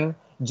 and then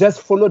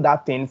just follow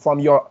that thing from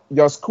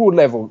your school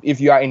level.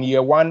 If you are in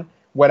year one,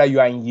 whether you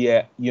are in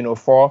year,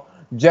 four,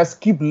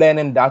 just keep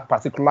learning that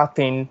particular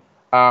thing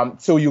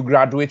so you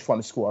graduate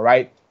from school,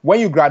 right? When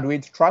you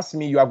graduate, trust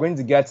me, you are going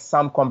to get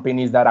some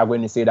companies that are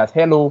going to say that,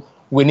 hello,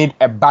 we need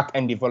a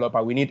back-end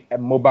developer, we need a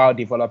mobile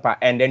developer,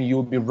 and then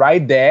you'll be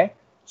right there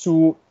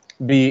to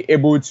be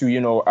able to,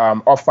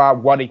 offer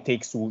what it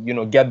takes to,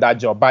 get that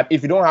job. But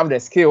if you don't have the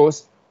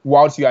skills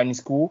whilst you are in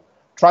school,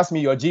 trust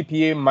me, your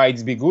GPA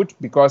might be good,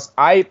 because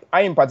I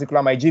in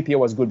particular, my GPA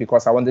was good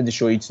because I wanted to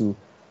show it to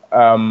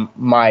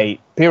my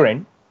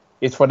parent.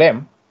 It's for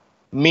them.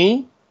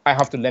 Me, I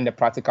have to learn the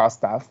practical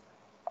stuff.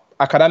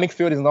 Academic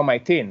field is not my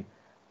thing.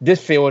 This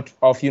field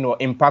of,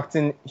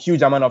 impacting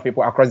huge amount of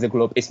people across the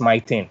globe is my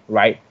thing,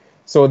 right?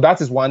 So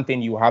that is one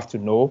thing you have to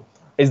know,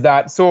 is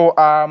that, so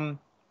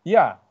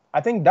yeah,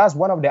 I think that's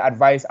one of the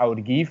advice I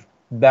would give,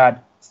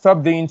 that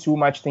stop doing too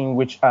much things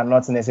which are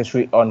not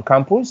necessary on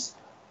campus.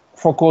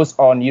 Focus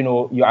on,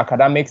 your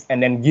academics,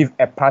 and then give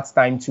a part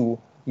time to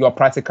your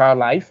practical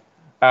life.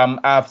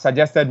 I've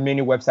suggested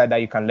many websites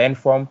that you can learn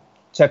from.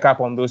 Check up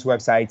on those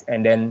websites,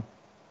 and then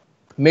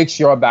make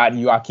sure that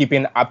you are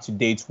keeping up to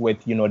date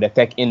with, the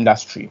tech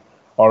industry.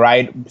 All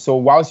right. So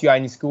whilst you are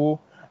in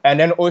school, and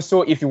then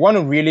also if you want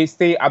to really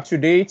stay up to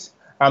date,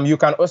 you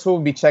can also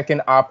be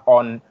checking up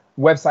on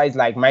websites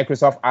like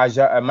Microsoft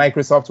Azure,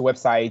 Microsoft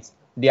websites.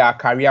 They are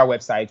career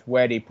websites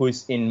where they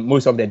post in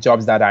most of the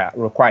jobs that are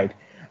required.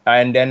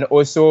 And then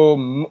also,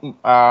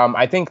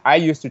 I think I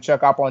used to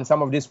check up on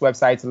some of these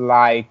websites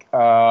like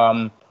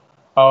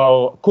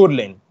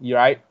Codelin,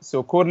 right?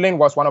 So Codelin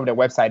was one of the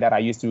websites that I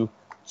used to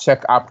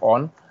check up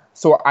on.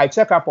 So I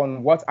check up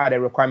on what are the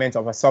requirements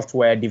of a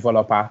software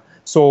developer.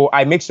 So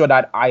I make sure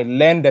that I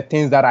learn the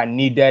things that are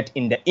needed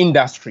in the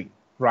industry,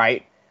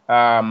 right?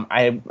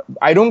 I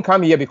don't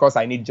come here because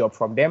I need job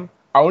from them.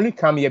 I only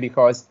come here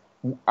because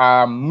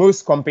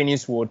most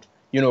companies would,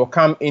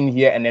 come in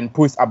here and then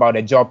post about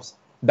the jobs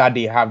that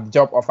they have,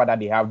 job offer that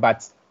they have,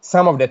 but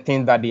some of the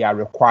things that they are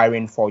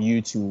requiring for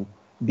you to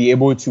be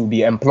able to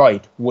be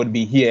employed would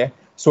be here.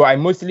 So I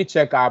mostly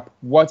check up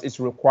what is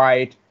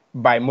required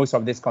by most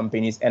of these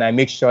companies, and I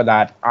make sure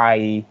that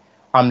I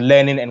am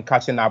learning and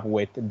catching up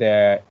with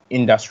the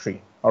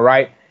industry. All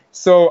right.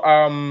 So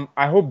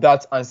I hope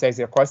that answers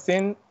your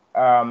question,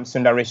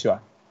 Sundareshwar.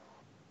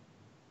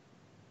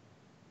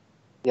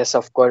 Yes,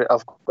 of course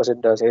it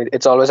does.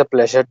 It's always a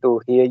pleasure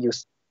to hear you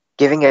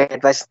giving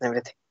advice and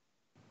everything.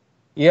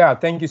 Yeah,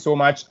 thank you so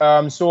much.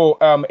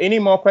 Any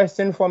more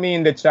question for me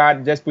in the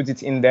chat? Just put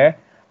it in there.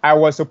 I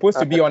was supposed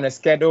to be on a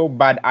schedule,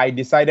 but I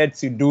decided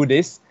to do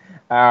this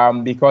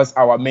because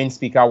our main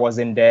speaker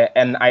wasn't there,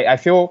 and I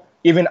feel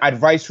even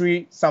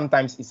advisory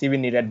sometimes is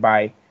even needed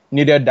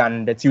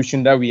than the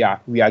tuition that we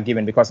are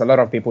given, because a lot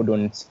of people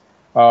don't.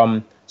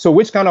 So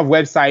which kind of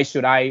website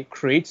should I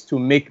create to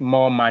make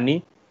more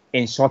money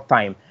in short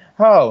time?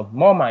 Oh,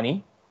 more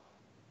money.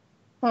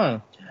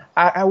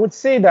 I would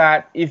say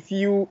that if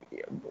you,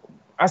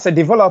 as a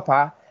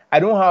developer, I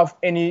don't have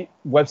any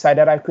website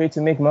that I create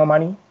to make more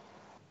money.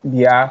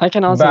 Yeah, I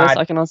can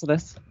answer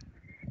this.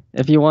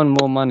 If you want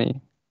more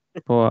money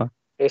for,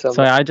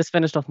 sorry, I just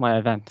finished off my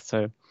event.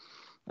 So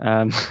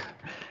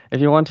if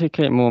you want to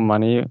create more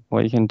money,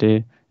 what you can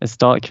do is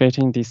start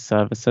creating these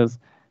services,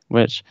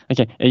 which,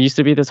 okay, it used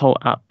to be this whole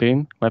app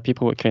boom where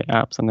people would create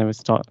apps and they would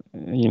start,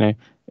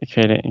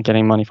 creating and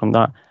getting money from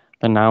that.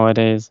 But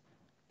nowadays,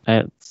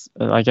 it's,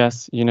 I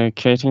guess,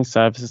 creating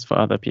services for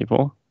other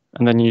people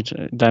and then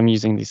them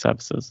using these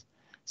services.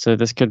 So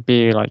this could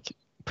be like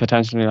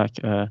potentially like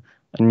a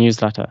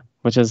newsletter,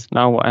 which is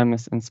now what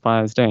MS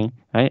Inspire is doing,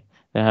 right?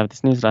 They have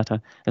this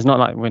newsletter. It's not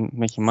like we're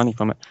making money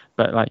from it,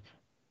 but like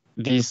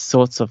these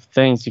sorts of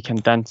things you can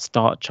then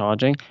start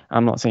charging.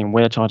 I'm not saying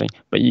we're charging,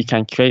 but you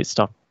can create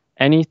stuff,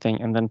 anything,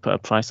 and then put a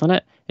price on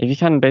it. If you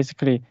can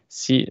basically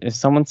see, if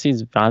someone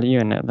sees value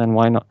in it, then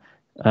why not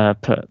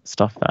put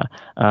stuff there?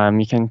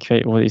 You can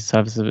create all these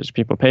services which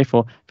people pay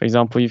for. For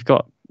example, you've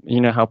got,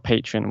 you know how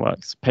Patreon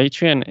works.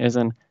 Patreon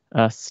isn't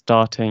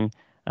starting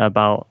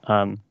about,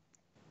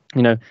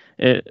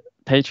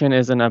 Patreon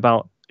isn't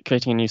about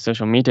creating a new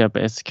social media,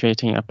 but it's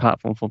creating a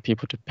platform for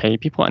people to pay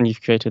people, and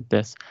you've created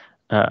this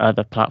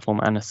other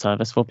platform and a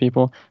service for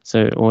people.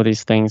 So all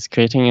these things,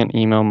 creating an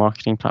email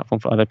marketing platform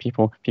for other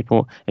people,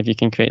 if you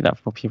can create that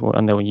for people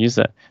and they will use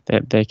it,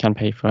 they can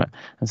pay for it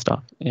and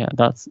stuff. Yeah,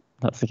 that's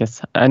I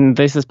guess. And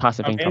this is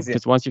passive income,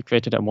 because once you've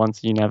created it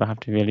once, you never have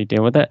to really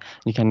deal with it.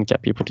 You can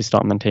get people to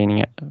start maintaining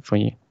it for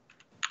you.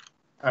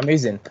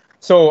 Amazing.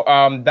 So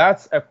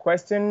that's a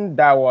question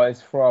that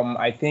was from,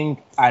 I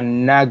think,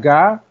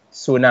 Anaga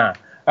Sona.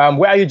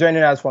 Where are you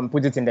joining us from?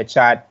 Put it in the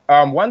chat.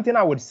 One thing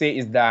I would say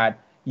is that,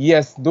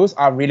 yes, those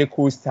are really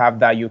cool stuff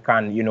that you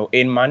can,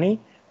 earn money.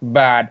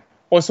 But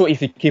also,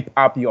 if you keep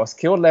up your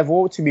skill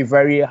level to be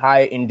very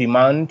high in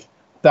demand,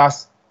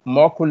 that's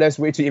more coolest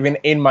way to even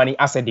earn money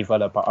as a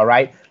developer. All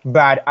right.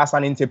 But as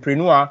an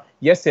entrepreneur,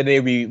 yesterday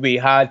we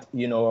had,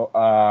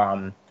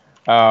 that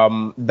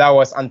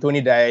was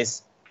Anthony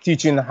Dias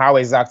teaching how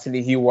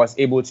exactly he was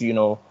able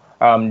to,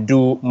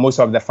 do most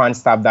of the fun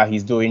stuff that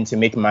he's doing to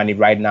make money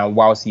right now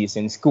whilst he's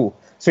in school.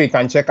 So you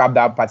can check out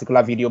that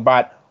particular video.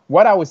 But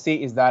what I would say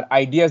is that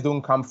ideas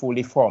don't come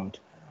fully formed.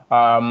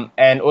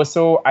 And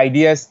also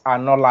ideas are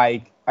not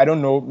like, I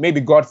don't know, maybe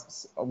God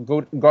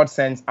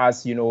sends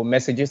us,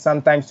 messages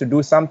sometimes to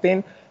do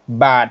something.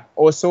 But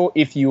also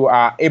if you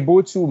are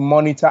able to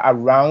monitor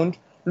around,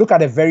 look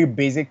at a very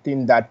basic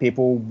thing that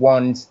people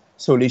want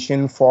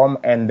solution from,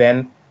 and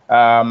then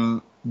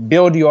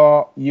build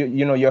your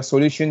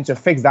solution to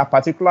fix that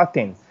particular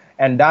thing.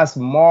 And that's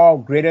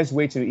more greatest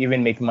way to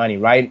even make money,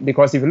 right?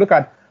 Because if you look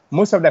at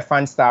most of the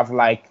fun stuff,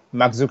 like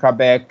Mark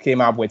Zuckerberg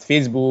came up with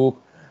Facebook,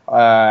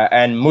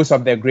 and most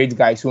of the great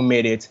guys who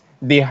made it,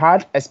 they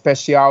had a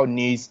special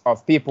needs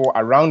of people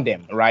around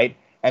them, right?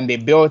 And they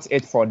built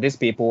it for these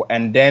people,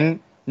 and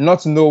then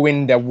not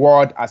knowing the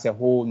world as a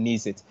whole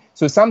needs it.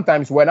 So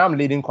sometimes when I'm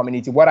leading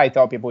community, what I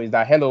tell people is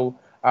that, hello,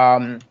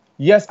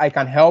 yes, I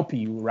can help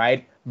you,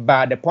 right?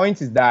 But the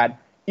point is that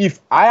if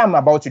I am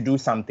about to do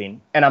something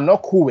and I'm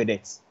not cool with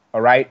it,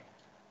 all right,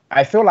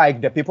 I feel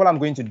like the people I'm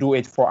going to do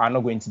it for are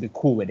not going to be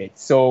cool with it.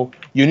 So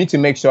you need to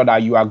make sure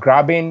that you are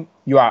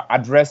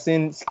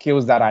addressing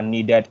skills that are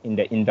needed in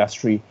the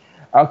industry.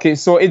 Okay,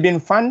 so it's been a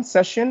fun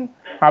session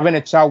having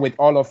a chat with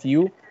all of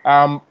you.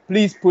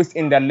 Please put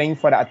in the link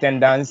for the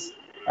attendance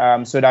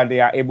so that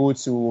they are able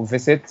to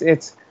visit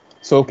it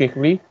so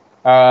quickly.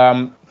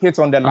 Hit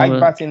on the like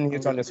button,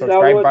 hit on the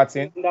subscribe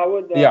button.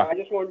 Yeah. I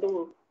just want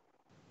to.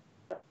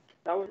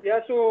 So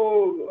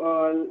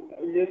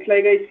just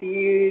like I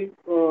see,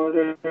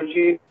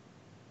 Rajiv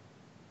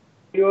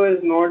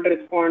is not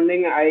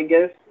responding. I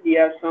guess he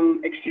has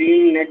some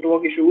extreme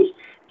network issues.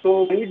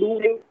 So when we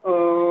do,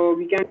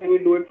 we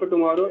do it for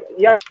tomorrow.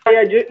 Yeah.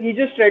 He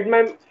just read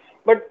my,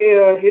 but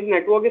his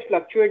network is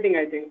fluctuating,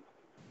 I think.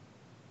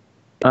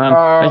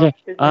 Okay.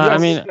 Is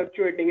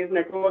fluctuating. His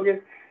network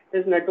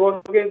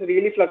is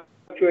really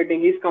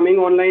fluctuating. He's coming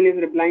online.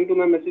 He's replying to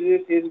my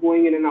messages. He's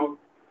going in and out.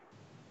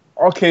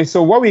 Okay,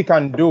 so what we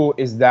can do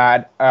is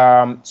that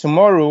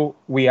tomorrow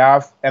we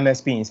have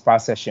MSP Inspire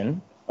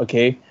session,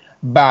 okay?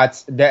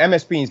 But the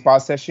MSP Inspire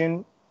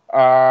session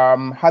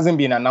hasn't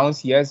been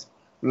announced yet.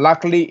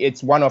 Luckily,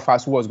 it's one of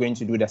us who was going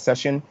to do the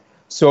session.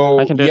 So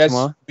I can do yes, it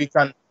tomorrow. we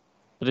can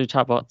do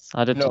chatbots.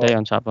 I did today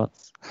on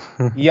chatbots.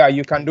 Yeah,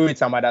 you can do it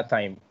some other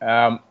time.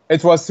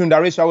 It was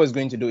Sundaresha who was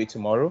going to do it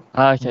tomorrow.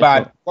 Okay,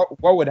 but cool.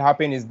 what would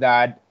happen is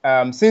that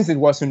since it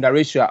was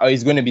Sundaresha or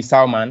it's going to be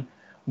Salman,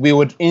 we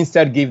would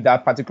instead give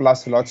that particular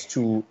slot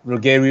to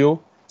Rogerio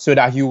so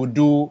that he would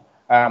do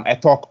a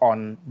talk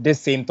on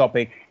this same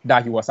topic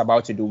that he was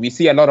about to do. We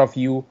see a lot of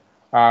you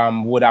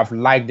would have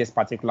liked this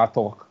particular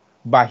talk,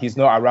 but he's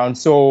not around.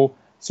 So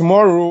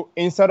tomorrow,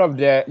 instead of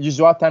the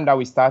usual time that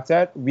we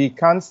started, we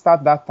can't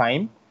start that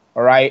time.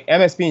 All right.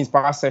 MSP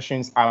Inspire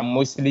sessions are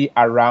mostly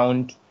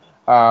around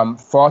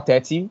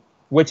 4:30,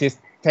 which is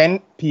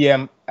 10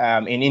 p.m.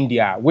 In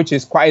India, which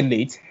is quite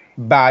late.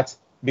 But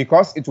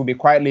because it will be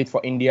quite late for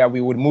India, we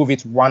would move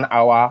it 1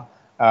 hour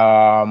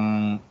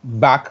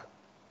back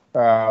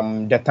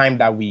the time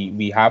that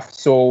we have.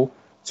 So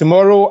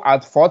tomorrow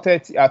at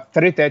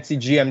 3:30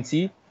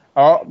 GMT,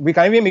 or we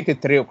can even make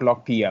it 3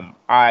 o'clock PM.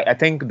 I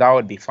think that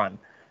would be fun.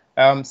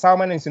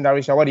 Salman and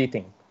Sundaresha, what do you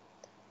think?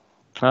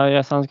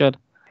 Yeah, sounds good.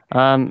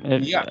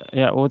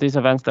 All these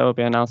events that will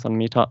be announced on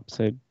Meetup,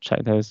 so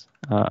check those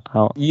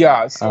out.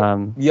 Yeah,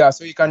 so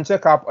you can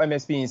check out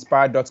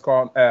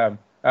mspinspire.com,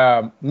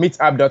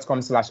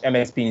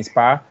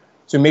 meetup.com/mspinspire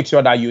to make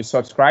sure that you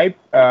subscribe.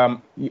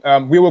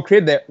 We will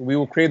create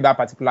that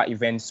particular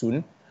event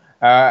soon.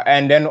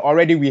 And then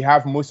already we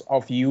have most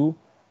of you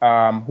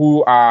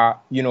who are,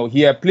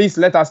 here. Please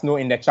let us know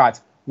in the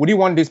chat. Would you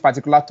want this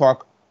particular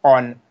talk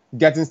on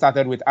getting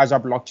started with Azure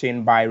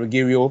Blockchain by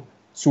Rogerio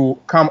to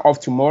come off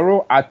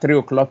tomorrow at 3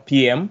 o'clock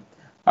p.m.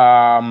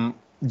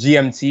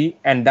 GMT?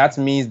 And that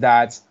means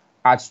that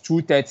at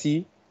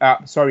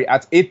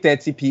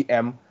 8:30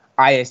 p.m.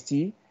 IST,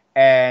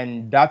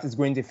 and that is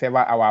going to favor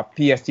our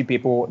PST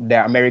people.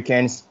 The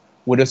Americans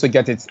would also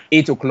get it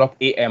 8 o'clock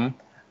a.m.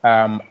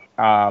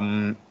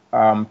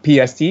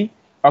 PST.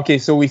 Okay,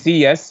 so we see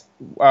yes.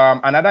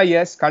 Another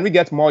yes. Can we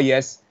get more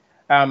yes?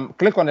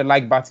 Click on the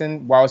like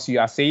button whilst you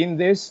are saying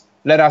this.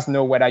 Let us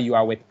know whether you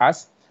are with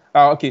us.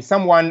 Okay,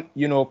 someone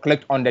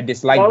clicked on the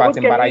dislike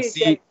button, but I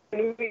see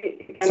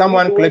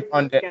someone clicked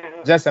on the.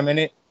 Just a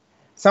minute.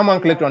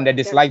 Someone clicked on the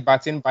dislike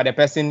button, but the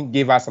person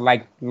gave us a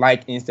like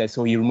instead,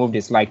 so he removed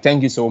dislike.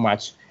 Thank you so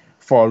much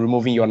for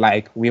removing your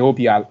like. We hope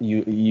you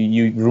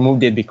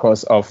removed it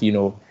because of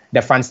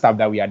the fun stuff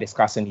that we are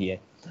discussing here.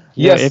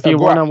 Yeah, yes, if you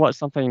want to watch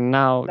something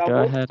now, go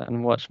ahead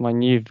and watch my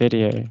new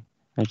video.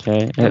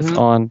 Okay, it's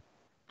on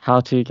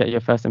how to get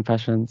your first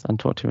impressions and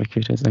talk to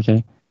recruiters.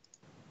 Okay,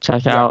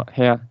 check it out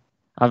here.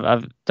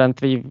 I've done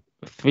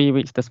three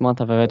weeks this month.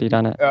 I've already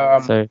done it.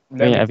 So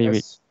doing it every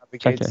week.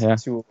 Check it here.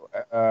 To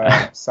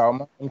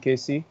Salma in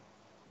KC.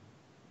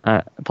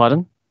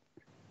 Pardon?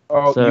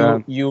 Oh,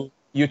 so, you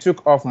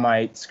took off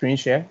my screen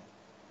share.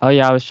 Oh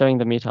yeah, I was showing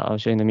the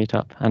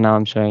meetup. And now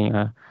I'm showing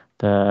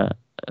the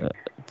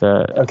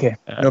okay,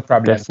 no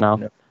problem. This now.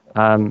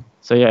 No.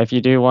 So yeah, if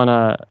you do want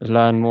to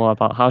learn more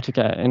about how to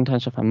get an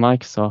internship at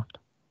Microsoft,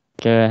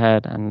 go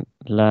ahead and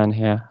learn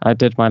here. I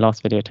did my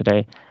last video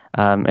today.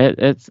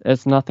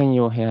 It's nothing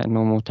you'll hear in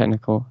normal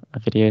technical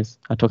videos.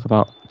 I talk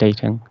about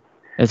dating.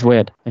 It's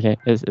weird. Okay,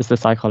 it's the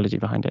psychology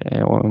behind it.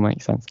 It will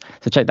make sense.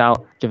 So check that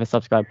out. Give a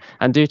subscribe,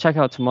 and do check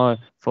out tomorrow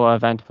for our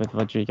event with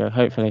Rodrigo.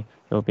 Hopefully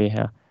he'll be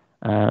here.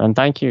 And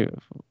thank you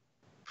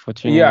for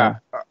tuning in. Yeah.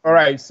 All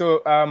right.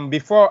 So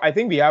before, I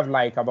think we have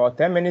like about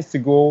 10 minutes to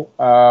go.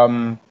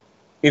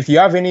 If you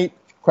have any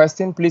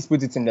question, please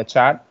put it in the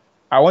chat.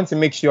 I want to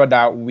make sure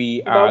that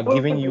we are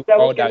giving you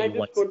all that you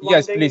want.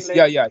 Yes, please.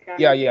 Like, yeah.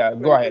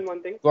 Go ahead.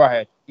 Go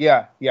ahead.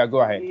 Yeah. Go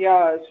ahead.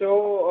 Yeah.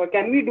 So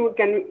can we do it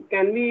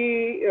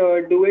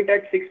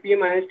at 6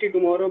 p.m. IST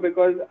tomorrow?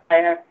 Because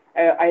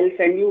I'll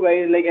send you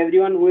guys, like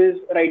everyone who is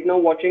right now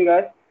watching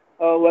us,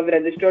 who have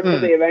registered for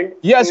the event.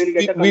 Yes,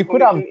 we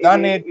could have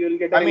done it. You'll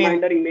get a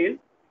reminder email.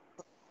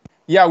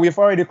 Yeah, we've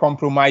already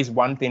compromised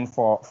one thing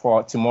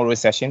for tomorrow's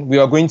session. We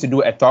are going to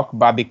do a talk,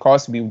 but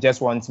because we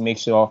just want to make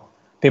sure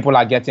people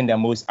are getting the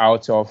most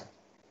out of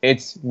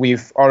it,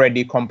 we've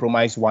already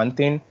compromised one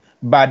thing.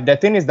 But the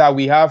thing is that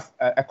we have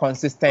a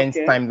consistent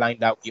timeline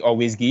that we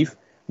always give.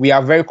 We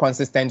are very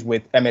consistent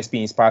with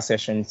MSP Inspire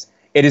sessions.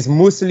 It is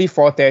mostly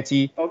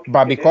 4:30,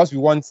 but because we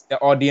want the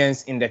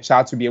audience in the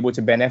chat to be able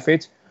to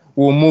benefit,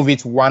 we'll move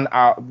it 1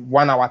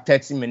 hour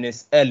 30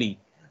 minutes early.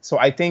 So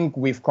I think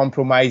we've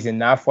compromised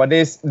enough for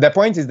this. The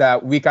point is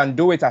that we can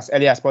do it as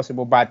early as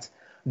possible, but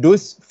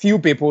those few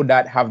people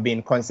that have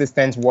been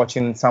consistent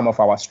watching some of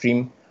our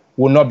stream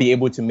will not be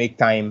able to make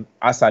time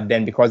as at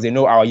then, because they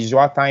know our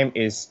usual time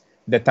is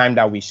the time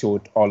that we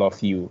showed all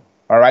of you.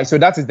 All right, so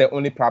that is the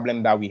only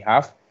problem that we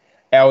have.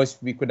 Else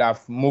we could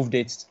have moved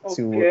it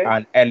to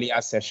an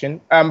earlier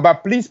session.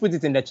 But please put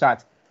it in the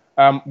chat.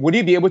 Would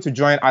you be able to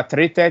join at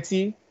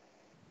 3:30,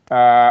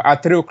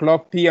 at 3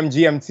 o'clock p.m.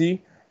 GMT?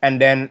 And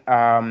then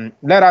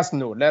let us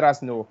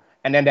know.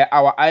 And then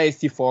our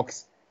IST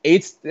folks,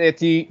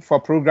 8:30 for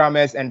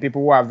programmers and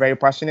people who are very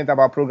passionate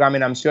about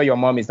programming. I'm sure your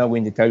mom is not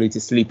going to tell you to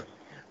sleep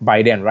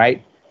by then,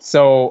 right?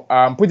 So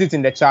put it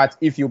in the chat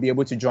if you'll be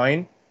able to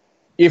join.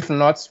 If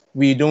not,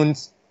 we don't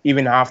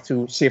even have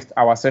to shift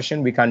our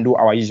session. We can do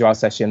our usual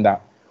session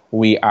that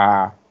we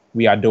are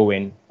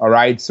doing. All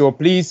right. So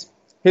please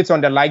hit on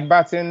the like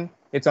button,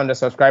 hit on the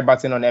subscribe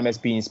button on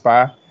MSP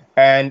Inspire,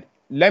 and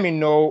let me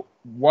know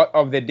what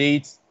of the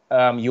dates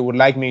you would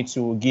like me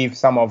to give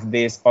some of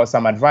this or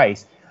some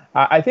advice.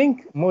 I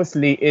think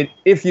mostly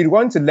if you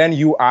want to learn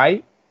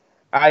UI,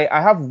 I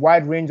have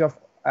wide range of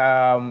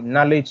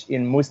knowledge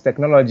in most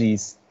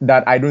technologies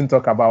that I don't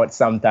talk about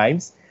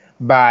sometimes.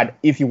 But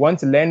if you want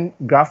to learn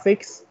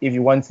graphics, if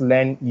you want to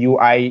learn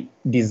UI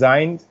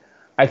design,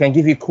 I can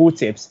give you cool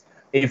tips.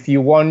 If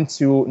you want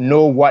to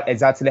know what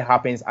exactly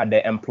happens at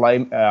the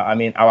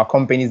our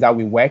companies that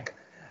we work,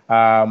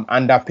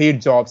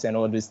 underpaid jobs and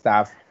all this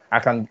stuff, I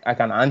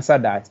can answer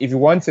that. If you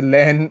want to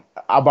learn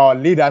about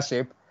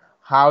leadership,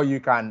 how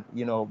you can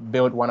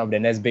build one of the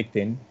next big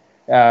thing,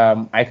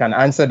 I can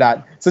answer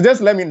that. So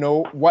just let me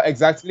know what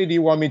exactly do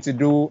you want me to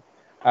do.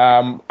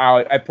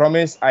 I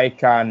promise I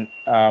can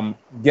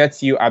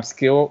get you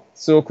upskill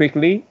so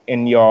quickly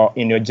in your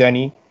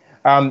journey.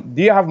 Do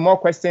you have more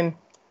questions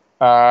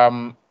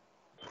for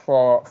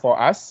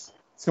us?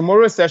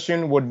 Tomorrow's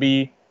session would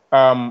be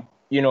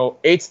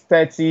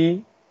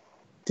 8:30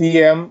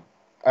 p.m.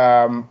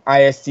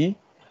 IST,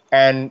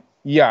 and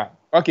yeah,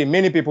 okay.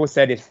 Many people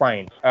said it's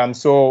fine.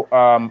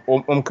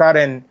 Omkar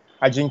and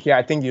Ajinkya,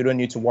 I think you don't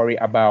need to worry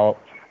about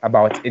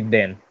it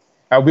then.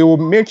 We will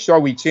make sure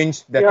we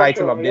change the Yeah,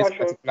 title sure. of this Yeah,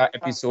 sure. particular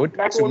episode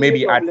That to won't be a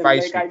maybe problem. Like,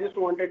 advisory. I just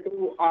wanted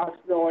to ask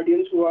the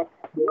audience who are.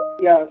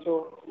 Yeah,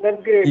 so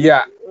that's great.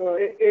 Yeah,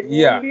 It won't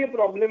yeah. be a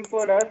problem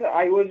for us.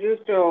 I was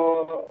just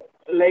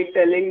like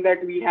telling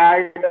that we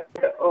had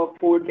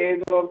 4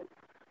 days of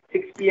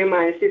 6 p.m.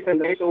 IST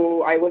sunrise,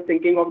 so I was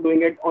thinking of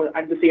doing it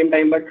at the same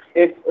time. But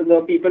if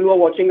the people who are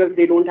watching us,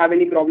 they don't have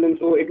any problem,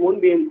 so it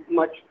won't be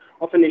much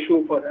of an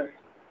issue for us.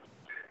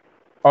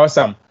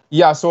 Awesome.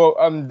 Yeah, so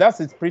that's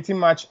it, pretty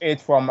much it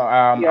from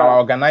our Yeah.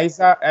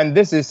 organizer. And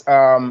this is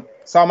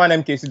Salman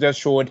MKC just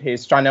showed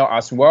his channel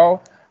as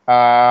well.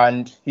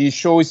 And he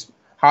shows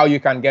how you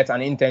can get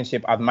an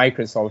internship at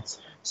Microsoft.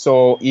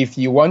 So if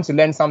you want to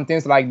learn some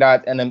things like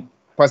that, and then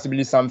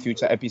possibly some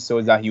future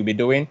episodes that he'll be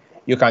doing,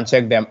 you can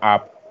check them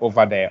up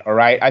over there. All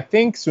right. I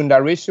think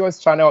Sundaresho's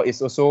channel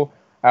is also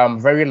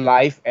very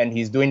live, and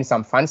he's doing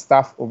some fun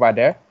stuff over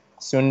there.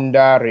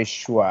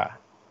 Sundareshwa.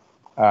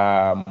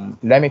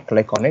 Let me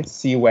click on it,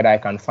 see whether I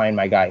can find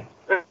my guy.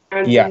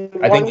 And Yeah,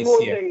 I think it's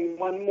here.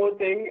 one more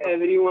thing,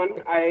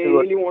 everyone. I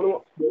really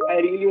want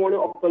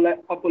to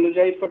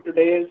apologize for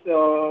today's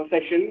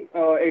session.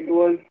 It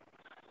was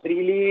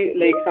really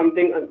like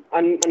something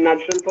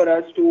unnatural for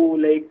us to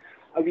like.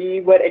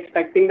 We were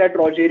expecting that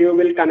Rogerio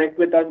will connect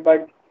with us,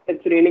 but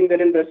it's raining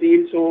there in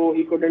Brazil, so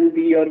he couldn't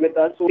be here with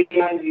us. So,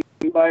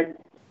 but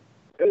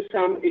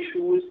some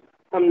issues,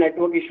 some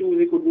network issues,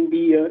 he couldn't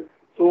be here.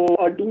 So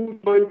do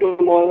join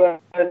tomorrow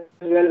as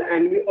well,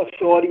 and we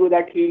assure you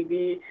that he'll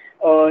be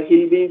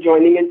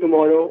joining in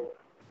tomorrow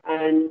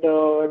and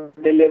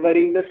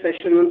delivering the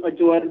session on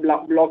Azure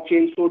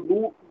blockchain. So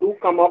do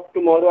come up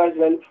tomorrow as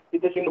well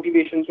with the same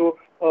motivation. So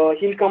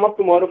he'll come up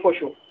tomorrow for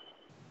sure.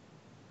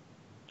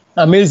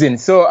 Amazing.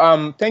 So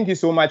thank you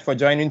so much for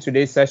joining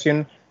today's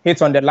session.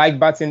 Hit on the like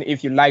button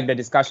if you like the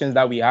discussions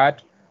that we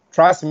had.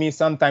 Trust me,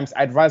 sometimes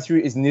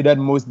advisory is needed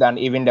most than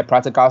even the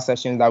practical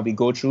sessions that we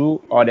go through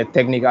or the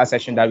technical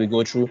session that we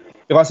go through.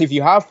 Because if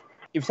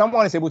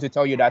someone is able to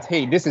tell you that,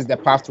 hey, this is the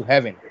path to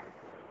heaven,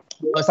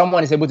 or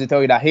someone is able to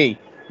tell you that, hey,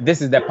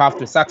 this is the path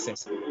to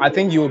success, I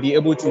think you will be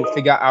able to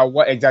figure out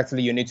what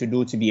exactly you need to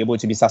do to be able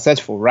to be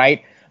successful,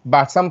 right?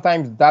 But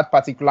sometimes that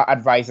particular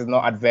advice is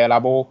not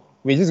available.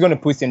 We're just going to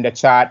put in the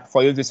chat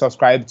for you to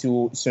subscribe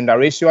to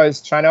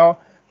Sundaresho's channel.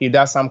 He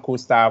does some cool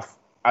stuff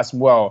as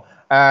well.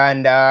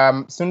 And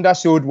Sundar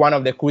showed one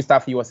of the cool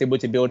stuff he was able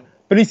to build.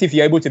 Please, if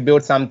you're able to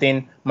build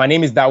something, my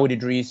name is Dawood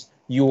Iddris.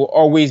 You will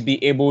always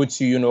be able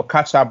to,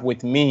 catch up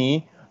with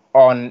me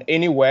on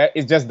anywhere.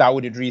 It's just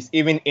Dawood Iddris.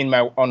 Even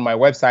on my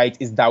website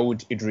is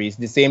Dawood Iddris.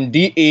 The same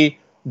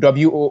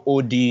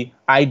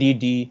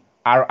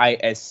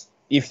DAWOODIDDRIS.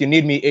 If you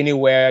need me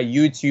anywhere,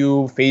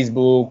 YouTube,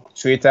 Facebook,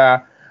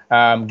 Twitter,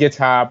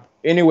 GitHub,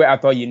 anywhere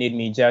at all you need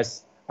me,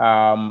 just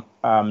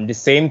the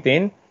same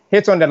thing.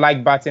 Hit on the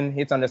like button,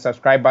 hit on the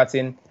subscribe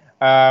button.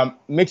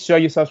 Make sure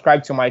you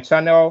subscribe to my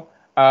channel.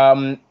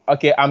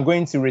 Okay, I'm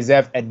going to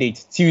reserve a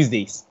date,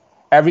 Tuesdays.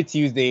 Every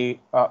Tuesday,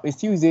 it's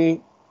Tuesday.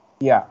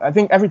 Yeah, I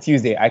think every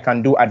Tuesday I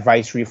can do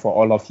advisory for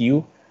all of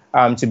you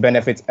to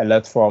benefit a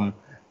lot from.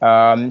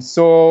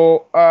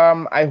 So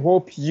I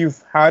hope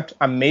you've had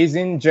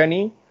amazing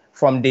journey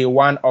from day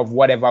one of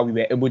whatever we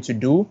were able to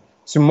do.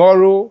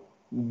 Tomorrow,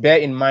 bear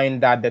in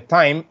mind that the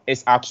time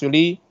is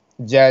actually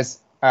just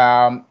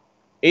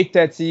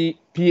 8:30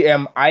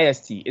 p.m.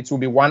 IST. It will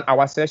be 1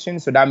 hour session.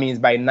 So that means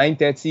by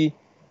 9:30,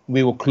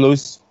 we will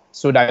close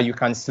so that you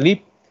can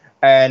sleep.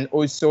 And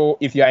also,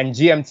 if you're in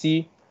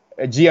GMT,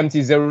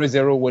 GMT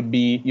 00 would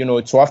be,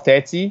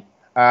 12:30,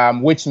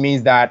 which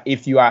means that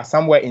if you are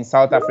somewhere in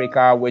South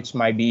Africa, which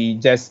might be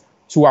just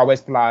 2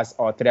 hours plus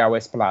or 3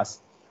 hours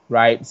plus,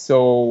 right?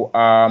 So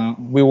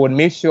we would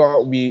make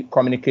sure we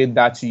communicate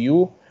that to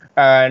you.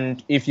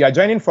 And if you are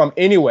joining from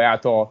anywhere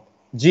at all,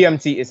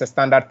 GMT is a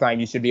standard time.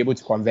 You should be able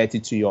to convert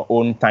it to your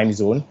own time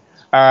zone.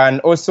 And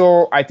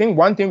also, I think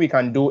one thing we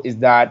can do is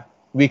that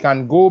we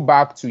can go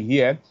back to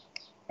here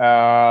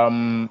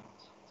and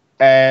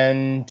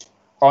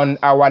on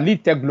our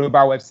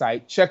LearnTech-Global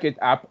website, check it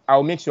up.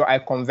 I'll make sure I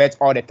convert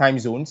all the time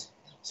zones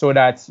so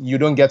that you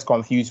don't get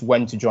confused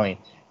when to join.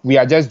 We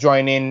are just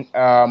joining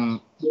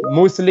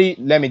mostly,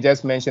 let me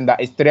just mention that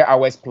it's 3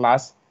 hours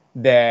plus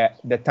the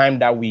time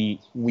that we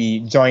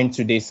joined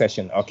today's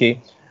session,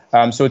 okay?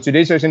 So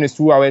today's session is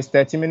 2 hours,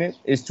 30 minutes.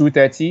 It's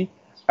 2:30.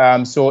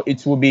 So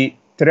it will be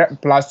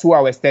plus 2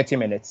 hours, 30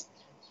 minutes.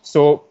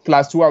 So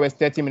plus 2 hours,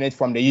 30 minutes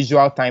from the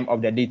usual time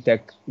of the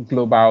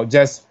LearnTech-Global.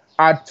 Just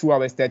add 2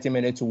 hours, 30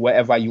 minutes to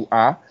wherever you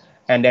are.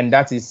 And then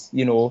that is,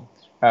 the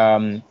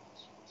time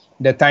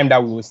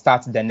that we will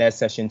start the next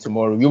session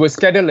tomorrow. We will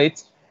schedule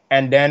it.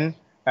 And then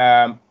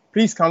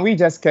please, can we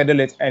just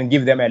schedule it and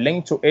give them a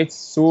link to it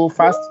so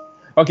fast?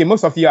 Okay,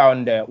 most of you are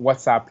on the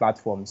WhatsApp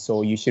platform,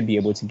 so you should be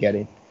able to get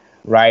it.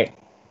 Right.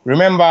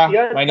 Remember,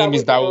 yes, my name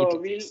is Dawood.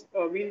 We'll just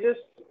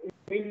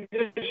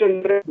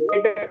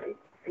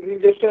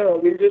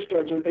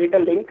generate a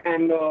link,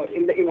 and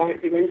in the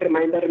event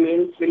reminder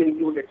mails will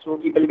include it, so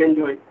people can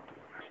join.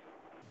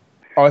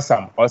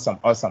 Awesome.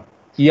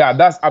 Yeah,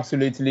 that's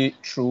absolutely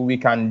true. We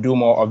can do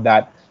more of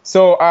that.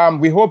 So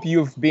we hope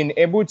you've been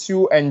able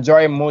to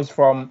enjoy most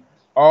from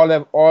all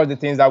the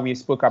things that we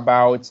spoke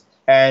about.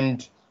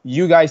 And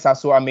you guys are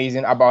so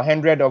amazing. About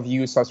 100 of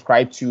you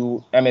subscribed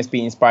to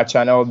MSP Inspire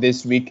channel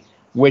this week,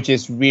 which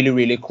is really,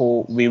 really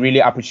cool. We really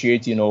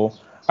appreciate, you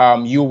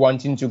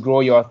wanting to grow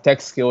your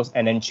tech skills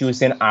and then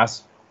choosing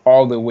us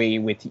all the way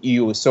with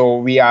you. So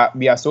we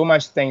are so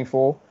much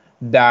thankful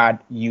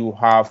that you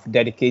have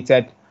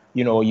dedicated,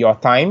 your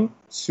time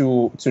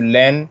to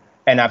learn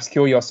and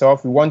upskill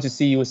yourself. We want to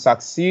see you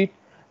succeed.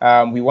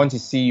 We want to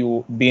see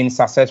you being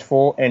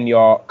successful in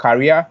your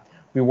career.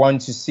 We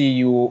want to see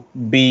you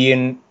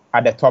being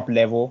at the top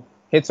level.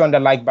 Hit on the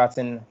like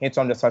button, hit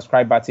on the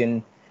subscribe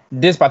button.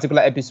 This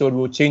particular episode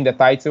will change the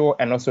title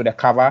and also the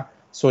cover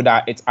so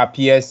that it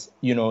appears,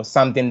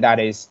 something that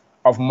is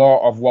of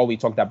more of what we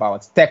talked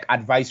about. Tech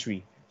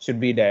advisory should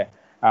be the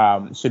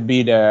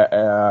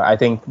I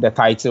think the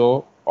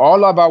title.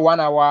 All about 1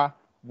 hour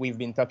we've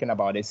been talking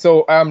about it.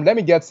 So let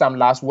me get some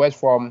last words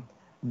from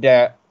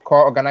the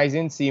core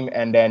organizing team,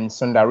 and then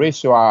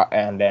Sundareshwar,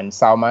 and then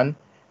Salman.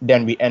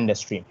 Then we end the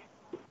stream.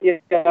 Yeah,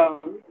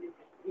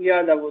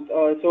 yeah,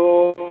 Dawood.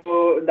 So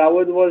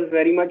Dawood was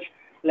very much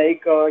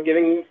like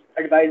giving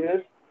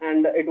advices,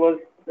 and it was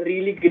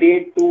really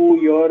great to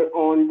hear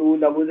on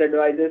to Dawood's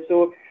advices.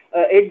 So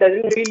it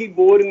doesn't really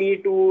bore me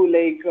to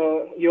like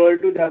hear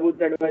to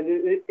Dawood's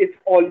advices. It's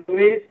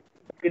always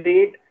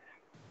great,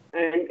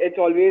 and it's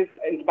always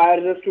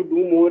inspires us to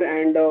do more.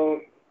 And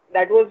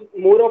that was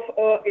more of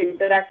a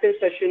interactive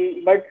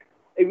session, but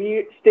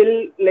we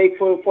still like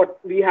for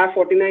we have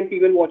 49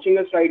 people watching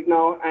us right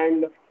now,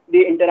 and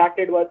they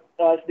interacted with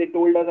us. They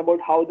told us about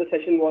how the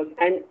session was,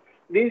 and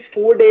these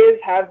 4 days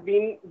have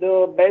been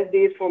the best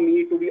days for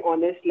me, to be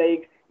honest.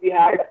 Like we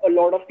had a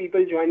lot of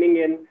people joining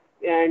in,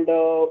 and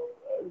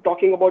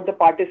talking about the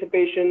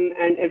participation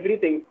and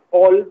everything.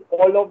 All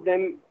of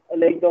them,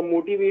 like the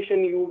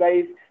motivation you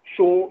guys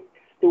show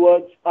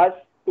towards us,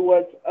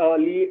 towards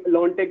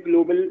LearnTech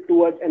Global,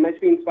 towards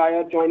MSP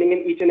Inspire, joining in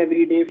each and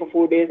every day for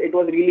 4 days. It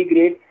was really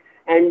great,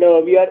 and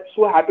we are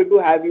so happy to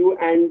have you.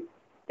 And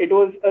it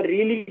was a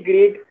really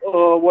great,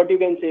 what you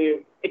can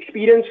say,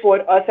 experience for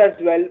us as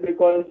well,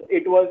 because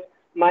it was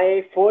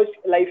my first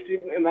live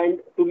stream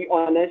event. To be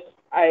honest,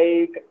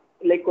 I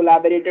like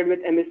collaborated with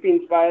MSP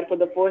Inspire for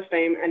the first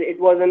time, and it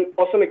was an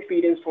awesome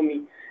experience for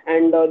me.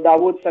 And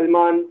Dawood,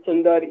 Salman,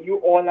 Sundar, you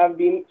all have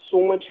been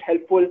so much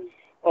helpful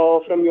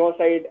from your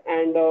side,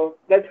 and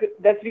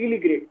that's really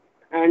great.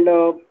 And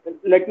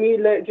let me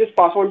just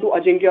pass on to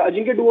Ajinkya.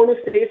 Ajinkya, do you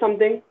want to say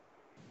something?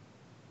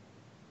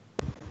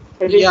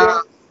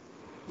 Ajinkya?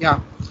 Yeah.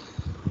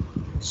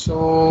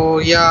 So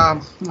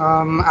yeah,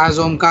 as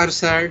Omkar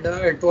said,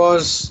 it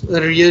was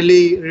a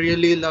really,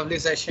 really lovely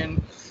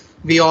session.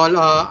 We all,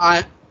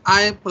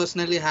 I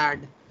personally had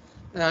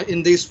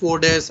in these 4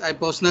 days. I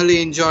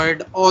personally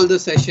enjoyed all the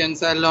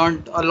sessions. I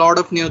learned a lot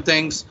of new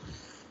things,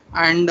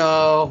 and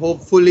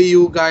hopefully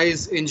you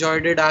guys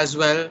enjoyed it as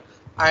well.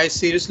 I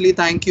seriously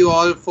thank you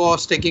all for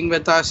sticking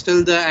with us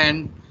till the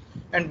end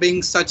and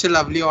being such a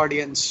lovely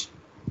audience.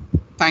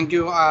 Thank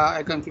you.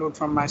 I conclude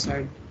from my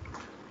side.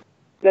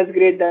 That's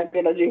great, that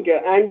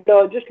Ajinkya.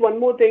 And just one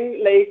more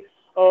thing, like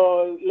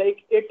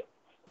it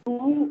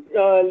too,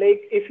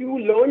 like if you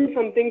learn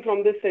something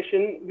from this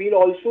session, we'll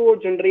also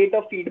generate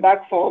a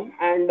feedback form,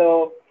 and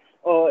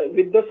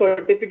with the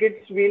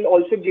certificates, we'll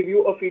also give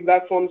you a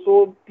feedback form.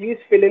 So please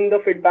fill in the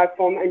feedback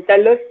form and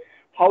tell us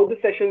how the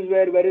sessions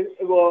were.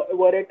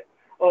 Were it?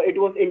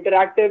 It was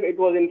interactive. It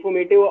was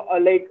informative.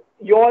 Like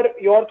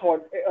your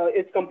thought.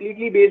 It's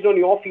completely based on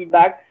your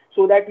feedback,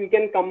 so that we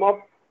can come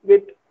up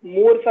with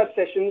more such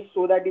sessions,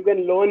 so that you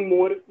can learn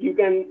more, you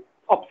can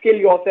upskill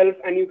yourself,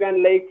 and you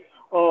can like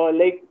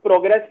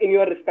progress in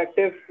your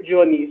respective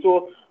journey.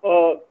 So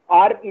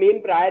our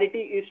main priority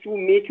is to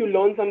make you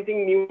learn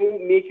something new,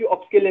 make you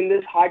upskill in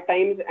these hard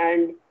times,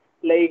 and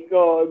like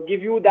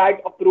give you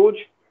that approach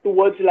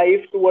towards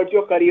life, towards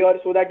your career,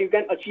 so that you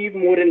can achieve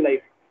more in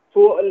life.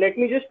 So let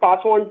me just pass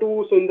on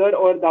to Sundar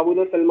or Dawood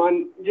or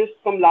Salman, just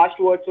some last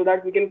words, so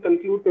that we can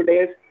conclude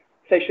today's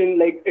session.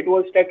 Like it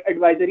was tech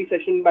advisory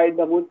session by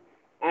Dawood,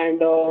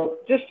 and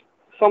just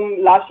some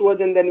last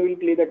words, and then we'll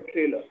play the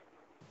trailer.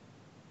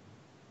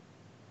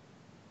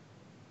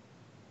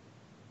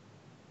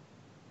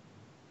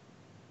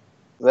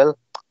 Well,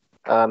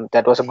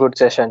 that was a good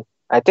session.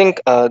 I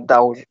think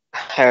Dawood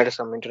had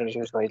some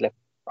introduction story left.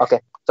 Okay,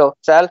 so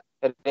Sal,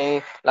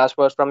 any last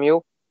words from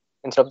you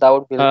instead of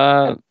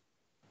Dawood?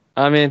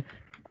 I mean,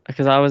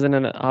 because I was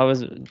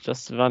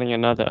just running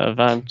another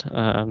event.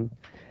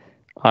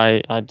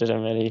 I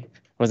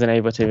wasn't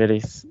able to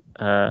really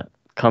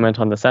comment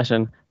on the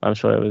session. I'm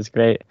sure it was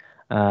great.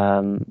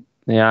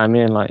 Yeah, I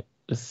mean, like,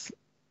 just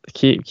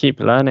keep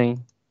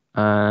learning,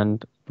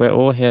 and we're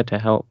all here to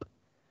help.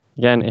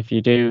 Again, if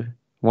you do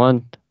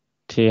want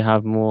to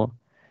have more,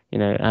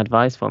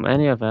 advice from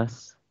any of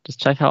us, just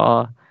check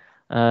out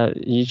our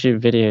YouTube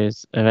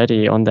videos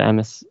already on the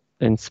MS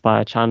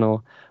Inspire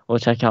channel, or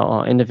check out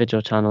our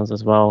individual channels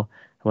as well,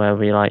 where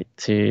we like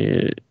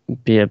to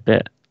be a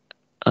bit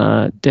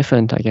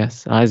different, I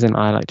guess. As in,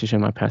 I like to show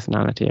my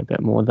personality a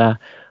bit more there.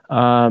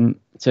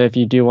 So if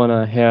you do want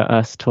to hear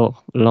us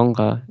talk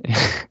longer,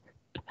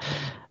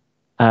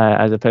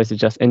 as opposed to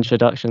just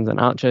introductions and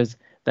outros,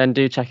 then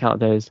do check out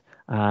those.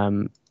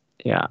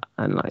 Yeah,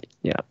 and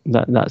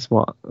that's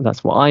what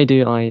I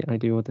do. I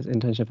do all this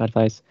internship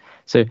advice.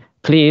 So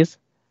please,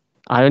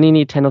 I only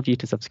need 10 of you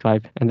to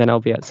subscribe, and then I'll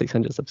be at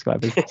 600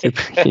 subscribers. So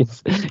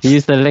please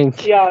use the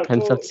link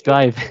and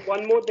subscribe.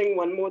 One more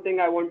thing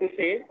I want to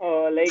say.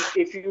 Like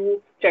if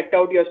you checked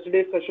out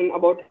yesterday's session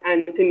about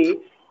Anthony,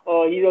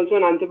 he's also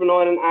an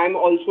entrepreneur, and I'm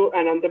also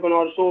an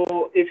entrepreneur.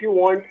 So if you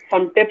want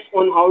some tips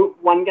on how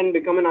one can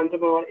become an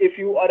entrepreneur, if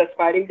you are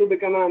aspiring to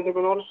become an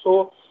entrepreneur,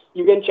 so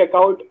you can check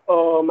out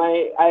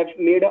I've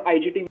made a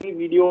IGTV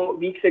video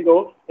weeks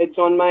ago. It's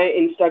on my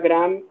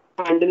Instagram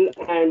handle,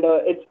 and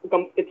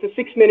it's a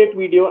 6-minute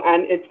video,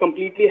 and it's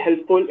completely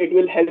helpful. It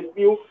will help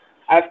you.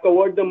 I've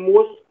covered the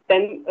most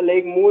 10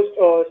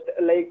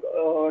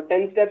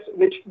 steps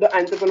which the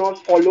entrepreneurs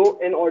follow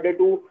in order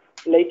to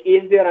like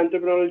ace their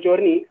entrepreneurial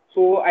journey.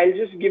 So I'll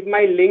just give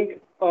my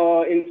link,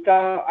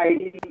 Insta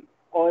ID,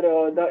 or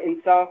the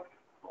Insta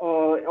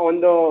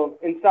on the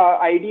Insta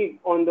ID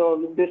on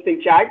the this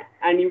thing chat,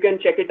 and you can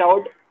check it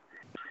out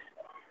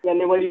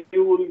whenever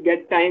you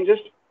get time.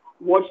 Just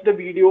watch the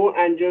video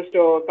and just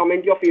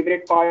comment your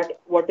favorite part.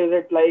 What is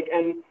it like?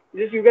 And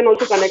just you can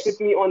also connect with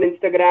me on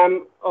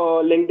Instagram,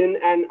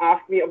 LinkedIn, and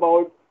ask me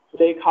about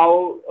like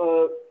how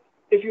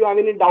if you have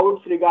any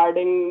doubts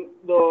regarding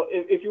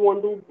if you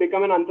want to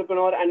become an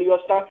entrepreneur and you are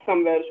stuck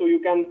somewhere, so you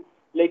can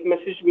like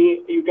message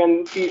me. You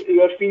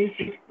are feel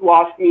free to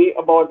ask me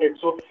about it.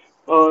 So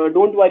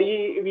don't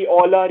worry, we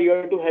all are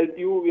here to help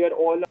you. We are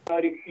all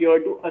are here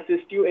to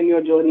assist you in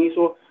your journey.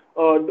 So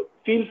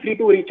feel free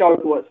to reach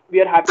out to us.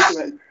 We are happy to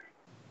help.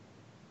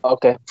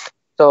 Okay,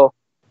 so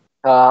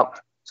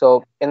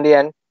in the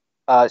end,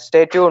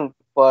 stay tuned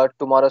for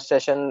tomorrow's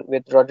session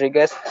with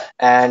Rodriguez,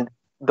 and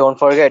don't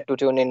forget to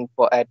tune in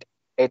at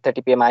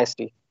 8:30 p.m.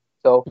 IST.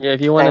 So yeah, if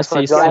you want to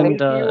see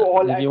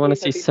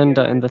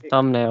Sunda in the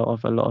thumbnail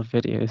of a lot of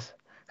videos,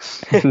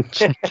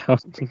 check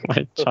out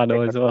my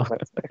channel as well.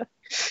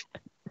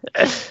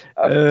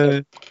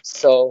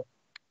 So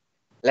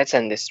let's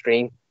end this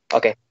stream.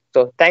 Okay,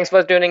 so thanks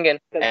for tuning in,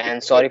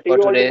 and sorry for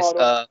today's.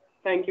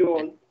 Thank you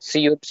all.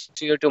 See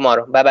you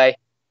tomorrow. Bye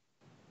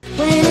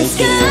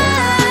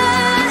bye.